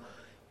minutes ago,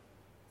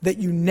 that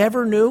you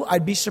never knew,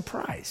 I'd be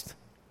surprised.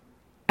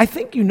 I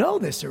think you know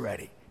this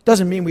already.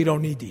 Doesn't mean we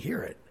don't need to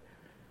hear it.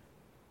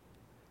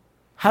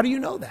 How do you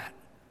know that?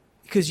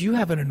 Because you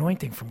have an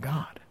anointing from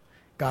God.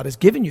 God has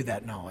given you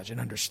that knowledge and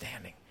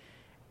understanding.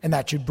 And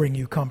that should bring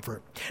you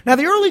comfort. Now,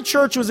 the early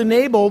church was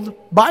enabled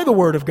by the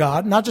Word of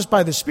God, not just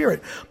by the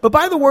Spirit, but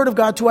by the Word of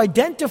God to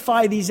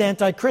identify these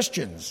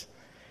anti-Christians.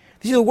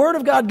 See, the Word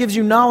of God gives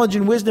you knowledge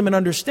and wisdom and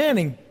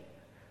understanding.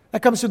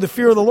 That comes through the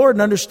fear of the Lord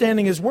and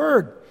understanding His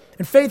Word.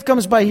 And faith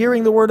comes by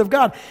hearing the Word of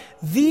God.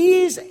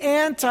 These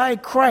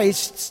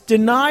antichrists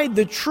denied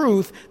the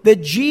truth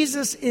that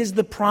Jesus is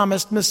the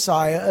promised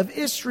Messiah of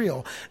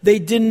Israel. They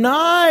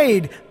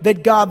denied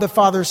that God the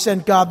Father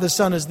sent God the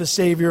Son as the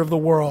Savior of the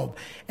world.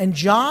 And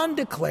John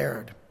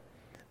declared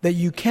that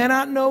you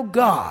cannot know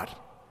God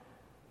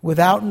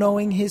without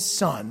knowing His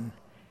Son,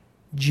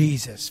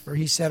 Jesus. For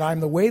He said, I am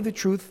the way, the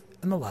truth,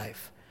 and the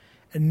life.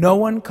 And no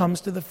one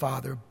comes to the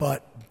Father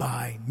but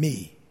by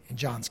me. In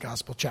John's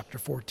Gospel, chapter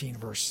 14,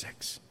 verse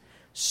 6.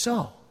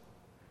 So,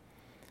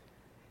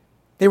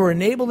 they were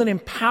enabled and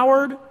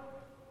empowered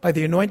by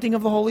the anointing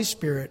of the Holy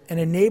Spirit,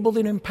 and enabled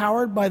and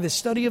empowered by the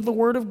study of the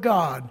Word of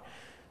God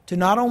to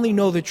not only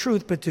know the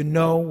truth, but to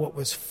know what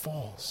was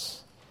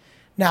false.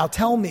 Now,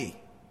 tell me,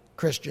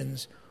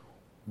 Christians,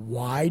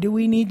 why do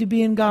we need to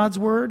be in God's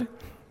Word?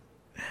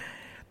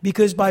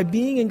 Because by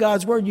being in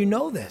God's Word, you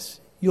know this.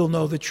 You'll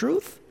know the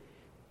truth,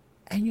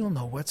 and you'll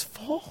know what's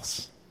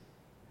false.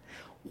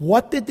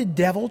 What did the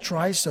devil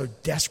try so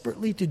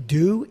desperately to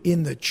do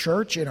in the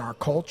church, in our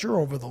culture,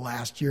 over the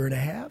last year and a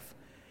half?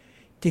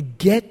 To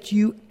get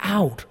you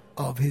out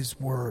of His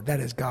Word. That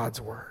is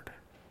God's Word.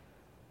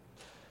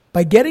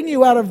 By getting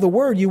you out of the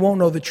Word, you won't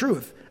know the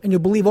truth. And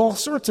you'll believe all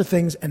sorts of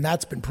things, and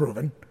that's been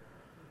proven.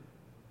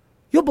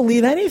 You'll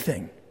believe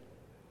anything.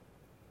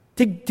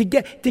 To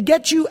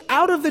get you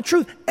out of the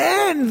truth.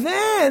 And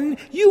then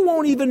you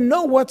won't even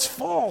know what's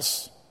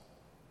false.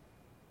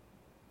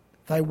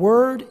 Thy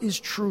word is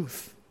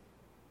truth.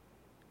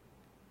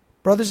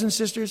 Brothers and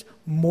sisters,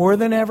 more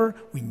than ever,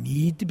 we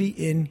need to be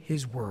in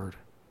His Word.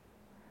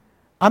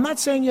 I'm not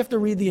saying you have to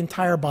read the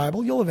entire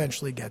Bible. You'll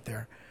eventually get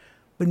there.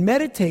 But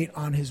meditate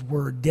on His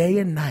Word day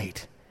and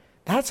night.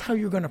 That's how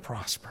you're going to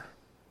prosper.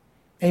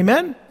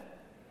 Amen?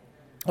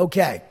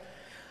 Okay.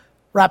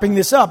 Wrapping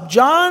this up.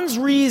 John's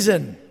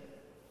reason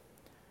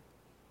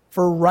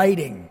for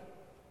writing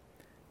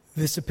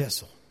this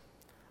epistle.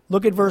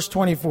 Look at verse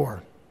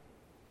 24.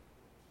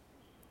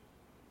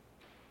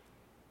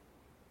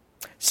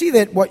 See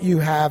that what you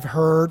have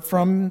heard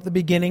from the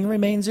beginning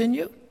remains in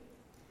you.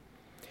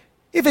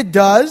 If it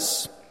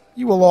does,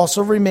 you will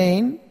also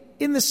remain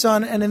in the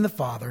Son and in the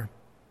Father.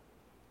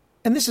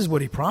 And this is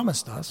what He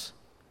promised us,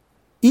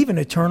 even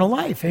eternal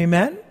life.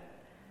 Amen?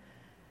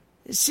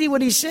 See,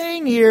 what he's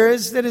saying here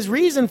is that his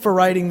reason for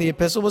writing the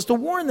epistle was to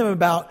warn them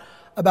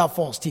about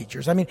false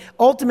teachers. I mean,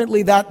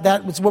 ultimately,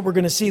 that was what we're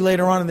going to see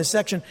later on in this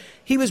section.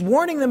 He was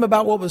warning them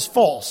about what was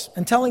false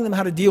and telling them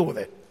how to deal with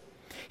it.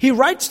 He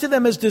writes to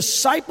them as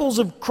disciples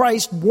of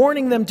Christ,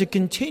 warning them to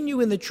continue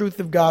in the truth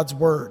of God's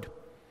word.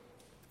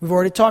 We've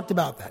already talked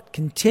about that.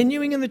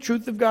 Continuing in the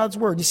truth of God's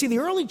word. You see, the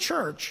early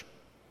church,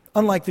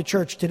 unlike the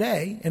church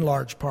today, in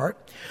large part,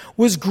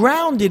 was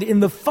grounded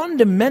in the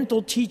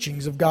fundamental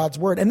teachings of God's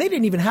word. And they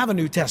didn't even have a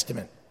New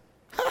Testament.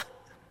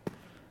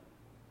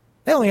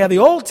 They only had the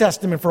Old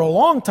Testament for a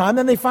long time.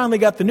 Then they finally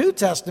got the New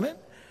Testament.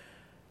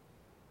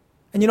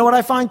 And you know what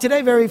I find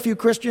today? Very few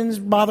Christians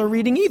bother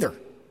reading either.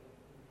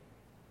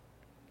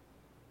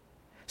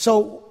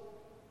 So,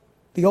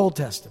 the Old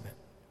Testament.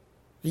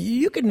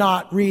 You could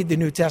not read the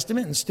New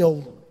Testament and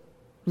still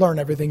learn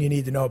everything you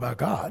need to know about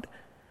God.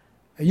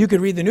 You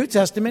could read the New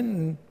Testament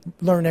and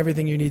learn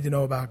everything you need to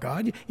know about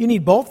God. You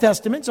need both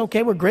Testaments.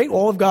 Okay, we're great.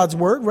 All of God's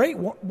Word, great,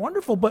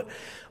 wonderful. But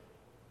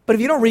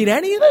if you don't read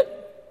any of it,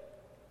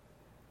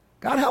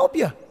 God help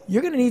you.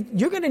 You're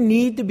going to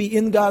need to be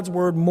in God's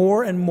Word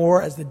more and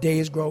more as the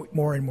days grow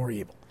more and more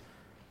evil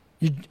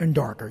and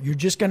darker. You're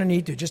just going to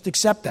need to. Just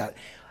accept that.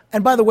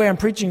 And by the way, I'm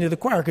preaching to the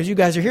choir because you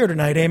guys are here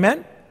tonight.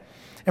 Amen?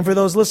 And for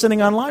those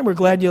listening online, we're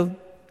glad you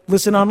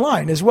listen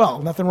online as well.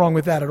 Nothing wrong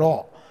with that at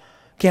all.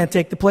 Can't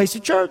take the place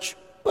of church,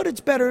 but it's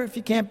better if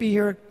you can't be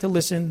here to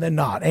listen than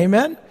not.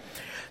 Amen?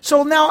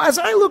 So now, as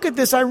I look at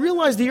this, I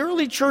realize the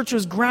early church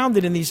was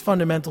grounded in these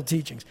fundamental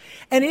teachings.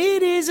 And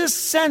it is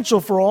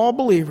essential for all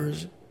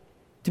believers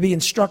to be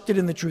instructed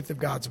in the truth of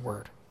God's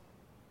word.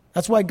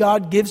 That's why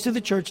God gives to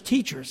the church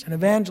teachers and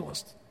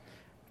evangelists,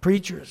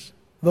 preachers,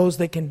 those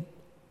that can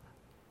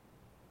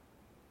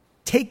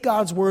take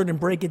God's word and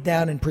break it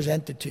down and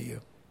present it to you.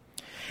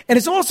 And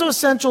it's also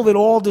essential that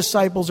all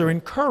disciples are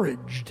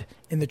encouraged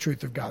in the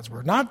truth of God's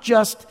word, not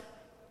just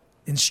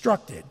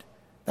instructed.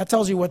 That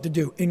tells you what to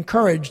do.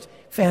 Encouraged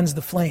fans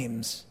the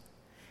flames.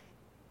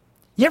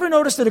 You ever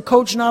notice that a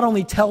coach not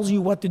only tells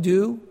you what to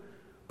do,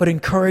 but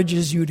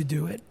encourages you to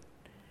do it?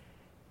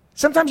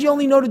 Sometimes you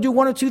only know to do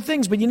one or two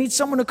things, but you need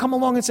someone to come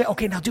along and say,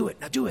 okay, now do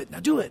it, now do it, now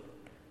do it.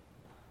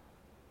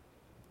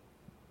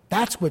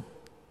 That's what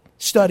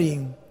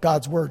studying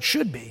God's word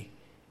should be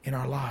in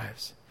our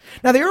lives.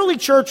 Now, the early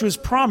church was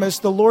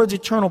promised the Lord's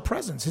eternal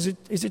presence,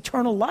 his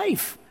eternal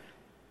life.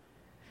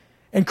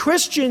 And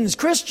Christians,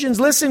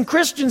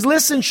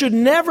 listen, should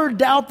never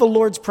doubt the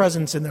Lord's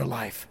presence in their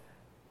life.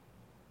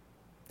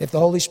 If the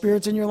Holy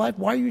Spirit's in your life,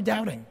 why are you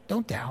doubting?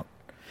 Don't doubt.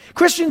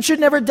 Christians should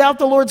never doubt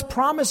the Lord's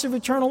promise of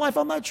eternal life.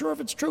 I'm not sure if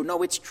it's true.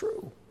 No, it's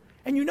true.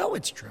 And you know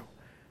it's true.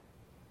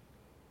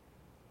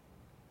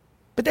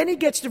 But then he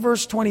gets to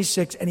verse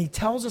 26 and he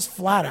tells us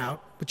flat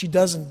out, which he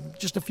does in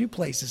just a few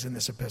places in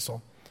this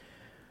epistle,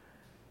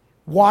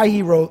 why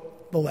he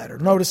wrote the letter.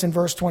 Notice in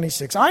verse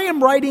 26, I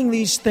am writing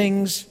these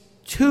things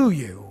to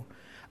you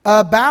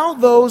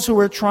about those who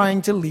are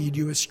trying to lead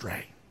you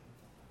astray.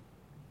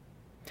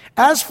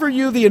 As for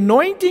you, the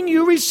anointing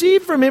you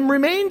received from him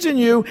remains in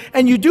you,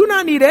 and you do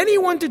not need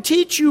anyone to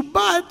teach you,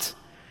 but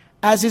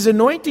as his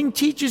anointing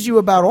teaches you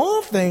about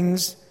all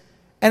things,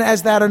 and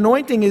as that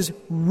anointing is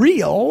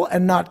real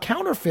and not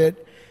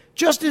counterfeit,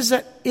 just as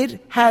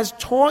it has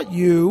taught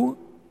you,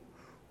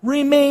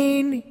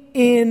 remain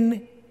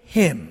in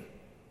him.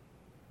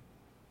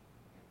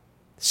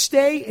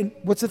 Stay in,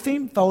 what's the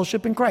theme?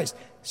 Fellowship in Christ.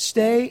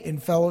 Stay in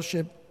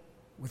fellowship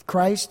with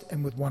Christ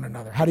and with one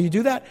another. How do you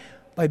do that?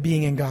 By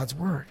being in God's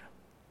word.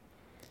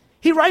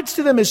 He writes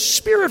to them as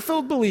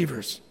spirit-filled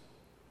believers.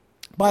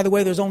 By the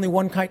way, there's only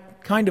one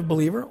kind of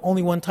believer,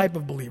 only one type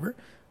of believer,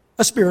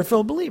 a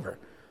spirit-filled believer.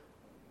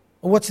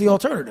 Well, what's the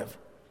alternative?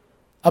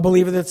 A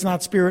believer that's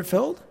not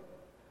spirit-filled?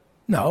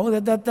 No,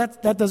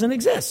 that doesn't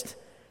exist.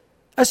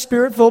 A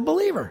spirit-filled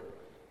believer.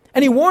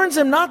 And he warns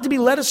them not to be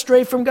led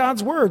astray from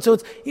God's word. So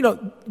it's,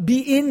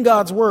 be in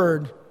God's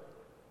word.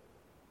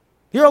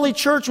 The early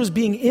church was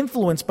being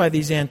influenced by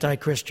these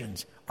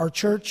anti-Christians. Our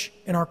church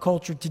and our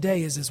culture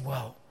today is as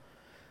well.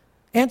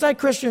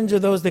 Anti-Christians are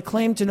those that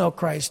claim to know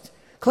Christ,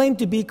 claim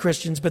to be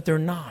Christians, but they're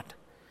not.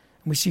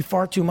 And we see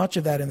far too much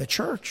of that in the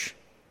church,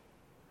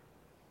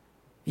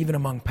 even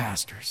among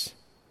pastors.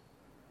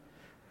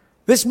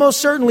 This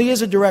most certainly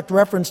is a direct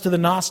reference to the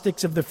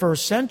Gnostics of the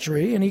first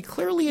century, and he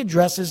clearly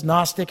addresses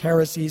Gnostic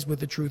heresies with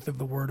the truth of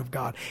the Word of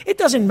God. It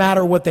doesn't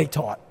matter what they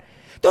taught.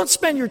 Don't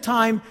spend your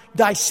time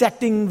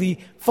dissecting the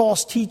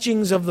false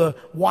teachings of the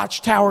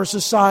Watchtower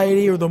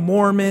Society or the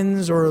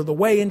Mormons or the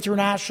Way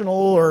International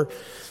or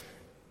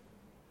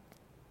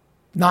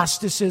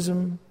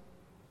Gnosticism.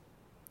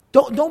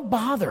 Don't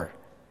bother.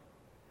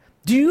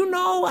 Do you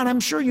know, and I'm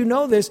sure you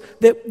know this,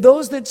 that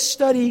those that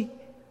study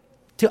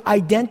to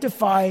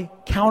identify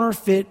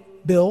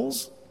counterfeit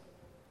bills,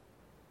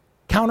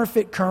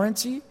 counterfeit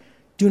currency,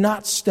 do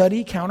not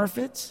study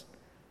counterfeits?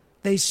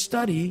 They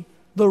study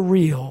the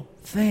real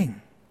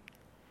thing.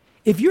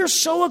 If you're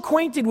so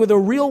acquainted with a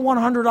real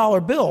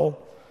 $100 bill,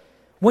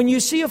 when you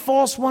see a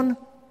false one,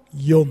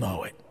 you'll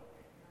know it.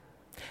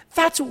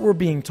 That's what we're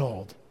being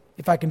told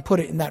if I can put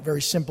it in that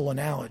very simple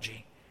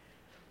analogy.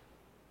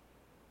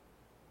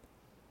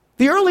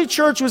 The early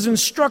church was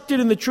instructed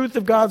in the truth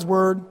of God's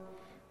word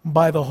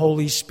by the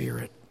Holy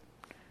Spirit.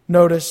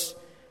 Notice,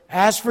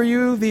 as for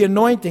you, the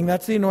anointing,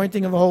 that's the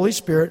anointing of the Holy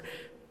Spirit,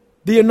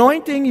 the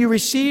anointing you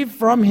receive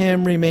from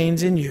him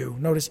remains in you.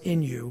 Notice,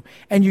 in you.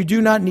 And you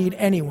do not need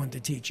anyone to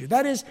teach you.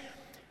 That is,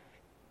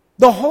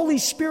 the Holy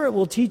Spirit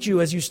will teach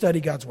you as you study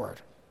God's word.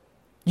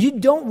 You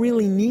don't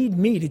really need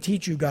me to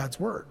teach you God's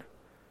word.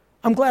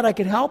 I'm glad I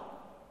could help.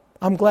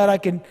 I'm glad I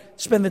can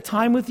spend the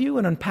time with you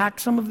and unpack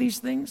some of these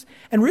things.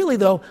 And really,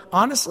 though,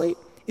 honestly,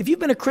 if you've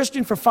been a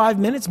Christian for 5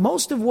 minutes,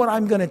 most of what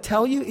I'm going to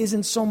tell you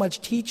isn't so much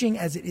teaching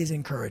as it is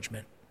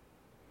encouragement,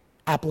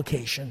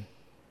 application.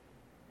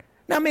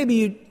 Now, maybe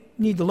you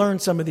need to learn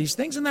some of these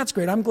things, and that's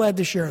great. I'm glad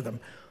to share them.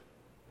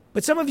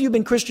 But some of you have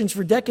been Christians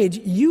for decades.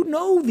 You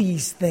know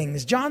these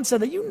things. John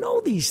said that you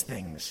know these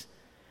things.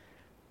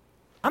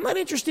 I'm not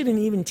interested in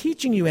even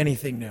teaching you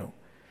anything new.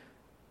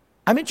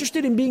 I'm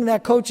interested in being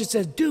that coach that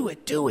says, do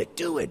it, do it,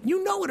 do it.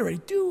 You know it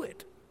already, do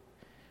it.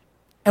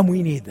 And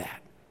we need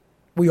that.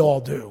 We all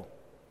do,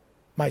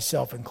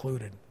 myself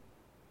included.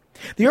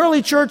 The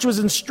early church was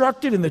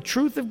instructed in the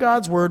truth of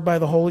God's word by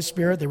the Holy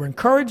Spirit. They were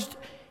encouraged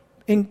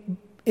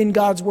in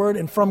God's word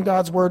and from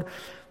God's word.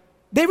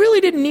 They really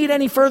didn't need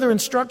any further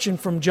instruction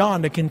from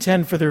John to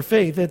contend for their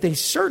faith, that they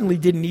certainly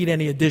didn't need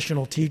any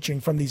additional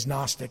teaching from these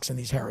Gnostics and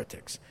these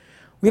heretics.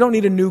 We don't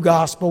need a new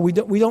gospel. We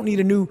don't need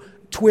a new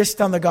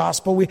twist on the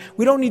gospel.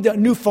 We don't need a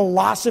new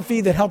philosophy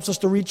that helps us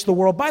to reach the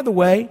world. By the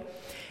way,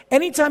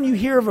 anytime you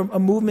hear of a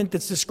movement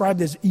that's described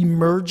as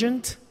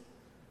emergent,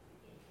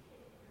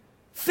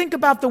 think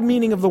about the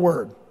meaning of the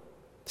word.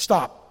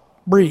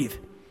 Stop. Breathe.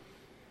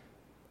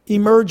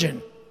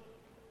 Emergent.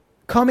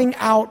 Coming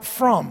out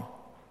from.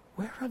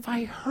 Where have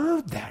I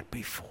heard that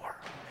before?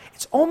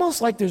 It's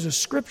almost like there's a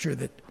scripture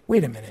that,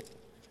 wait a minute.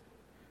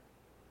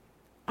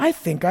 I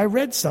think I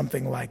read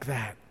something like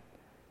that.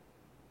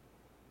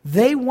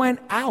 They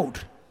went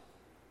out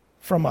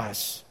from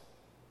us,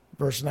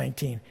 verse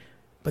 19.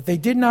 But they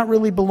did not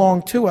really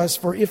belong to us,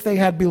 for if they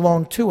had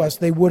belonged to us,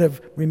 they would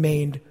have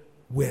remained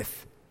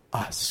with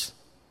us.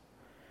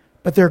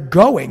 But their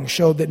going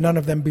showed that none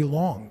of them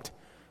belonged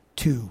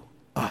to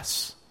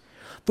us.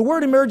 The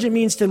word emergent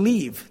means to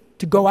leave,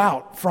 to go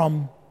out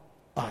from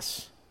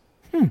us.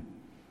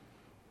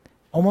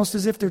 Almost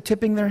as if they're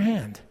tipping their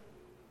hand.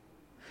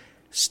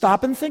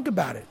 Stop and think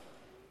about it.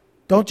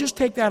 Don't just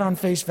take that on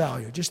face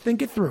value. Just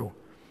think it through.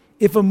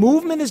 If a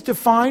movement is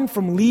defined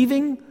from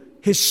leaving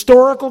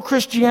historical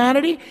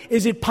Christianity,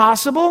 is it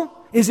possible?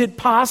 Is it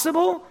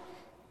possible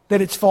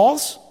that it's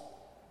false?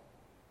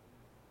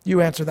 You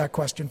answer that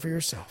question for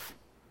yourself.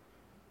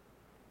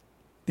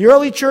 The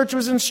early church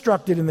was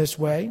instructed in this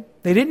way.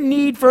 They didn't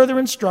need further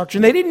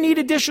instruction. They didn't need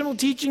additional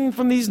teaching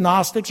from these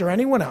Gnostics or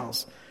anyone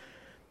else,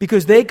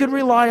 because they could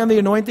rely on the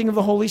anointing of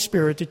the Holy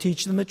Spirit to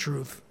teach them the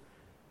truth.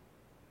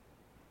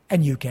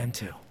 And you can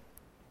too,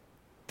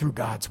 through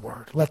God's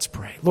word. Let's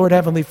pray. Lord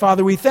Heavenly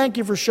Father, we thank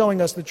you for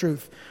showing us the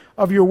truth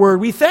of your word.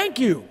 We thank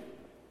you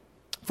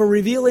for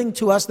revealing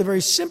to us the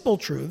very simple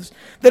truths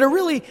that are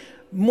really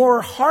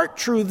more heart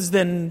truths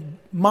than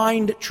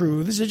mind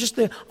truths. It's just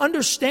the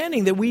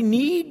understanding that we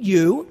need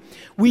you.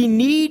 We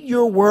need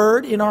your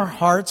word in our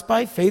hearts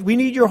by faith. We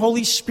need your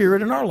Holy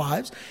Spirit in our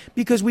lives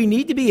because we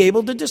need to be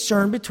able to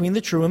discern between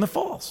the true and the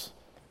false.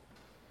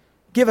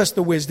 Give us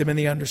the wisdom and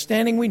the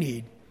understanding we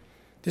need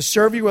to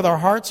serve you with our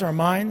hearts, our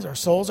minds, our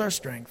souls, our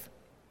strength,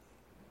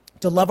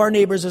 to love our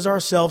neighbors as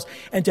ourselves,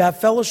 and to have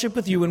fellowship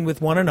with you and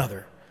with one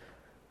another.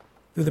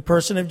 Through the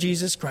person of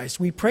Jesus Christ,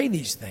 we pray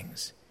these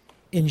things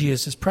in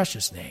Jesus'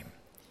 precious name.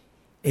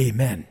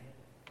 Amen.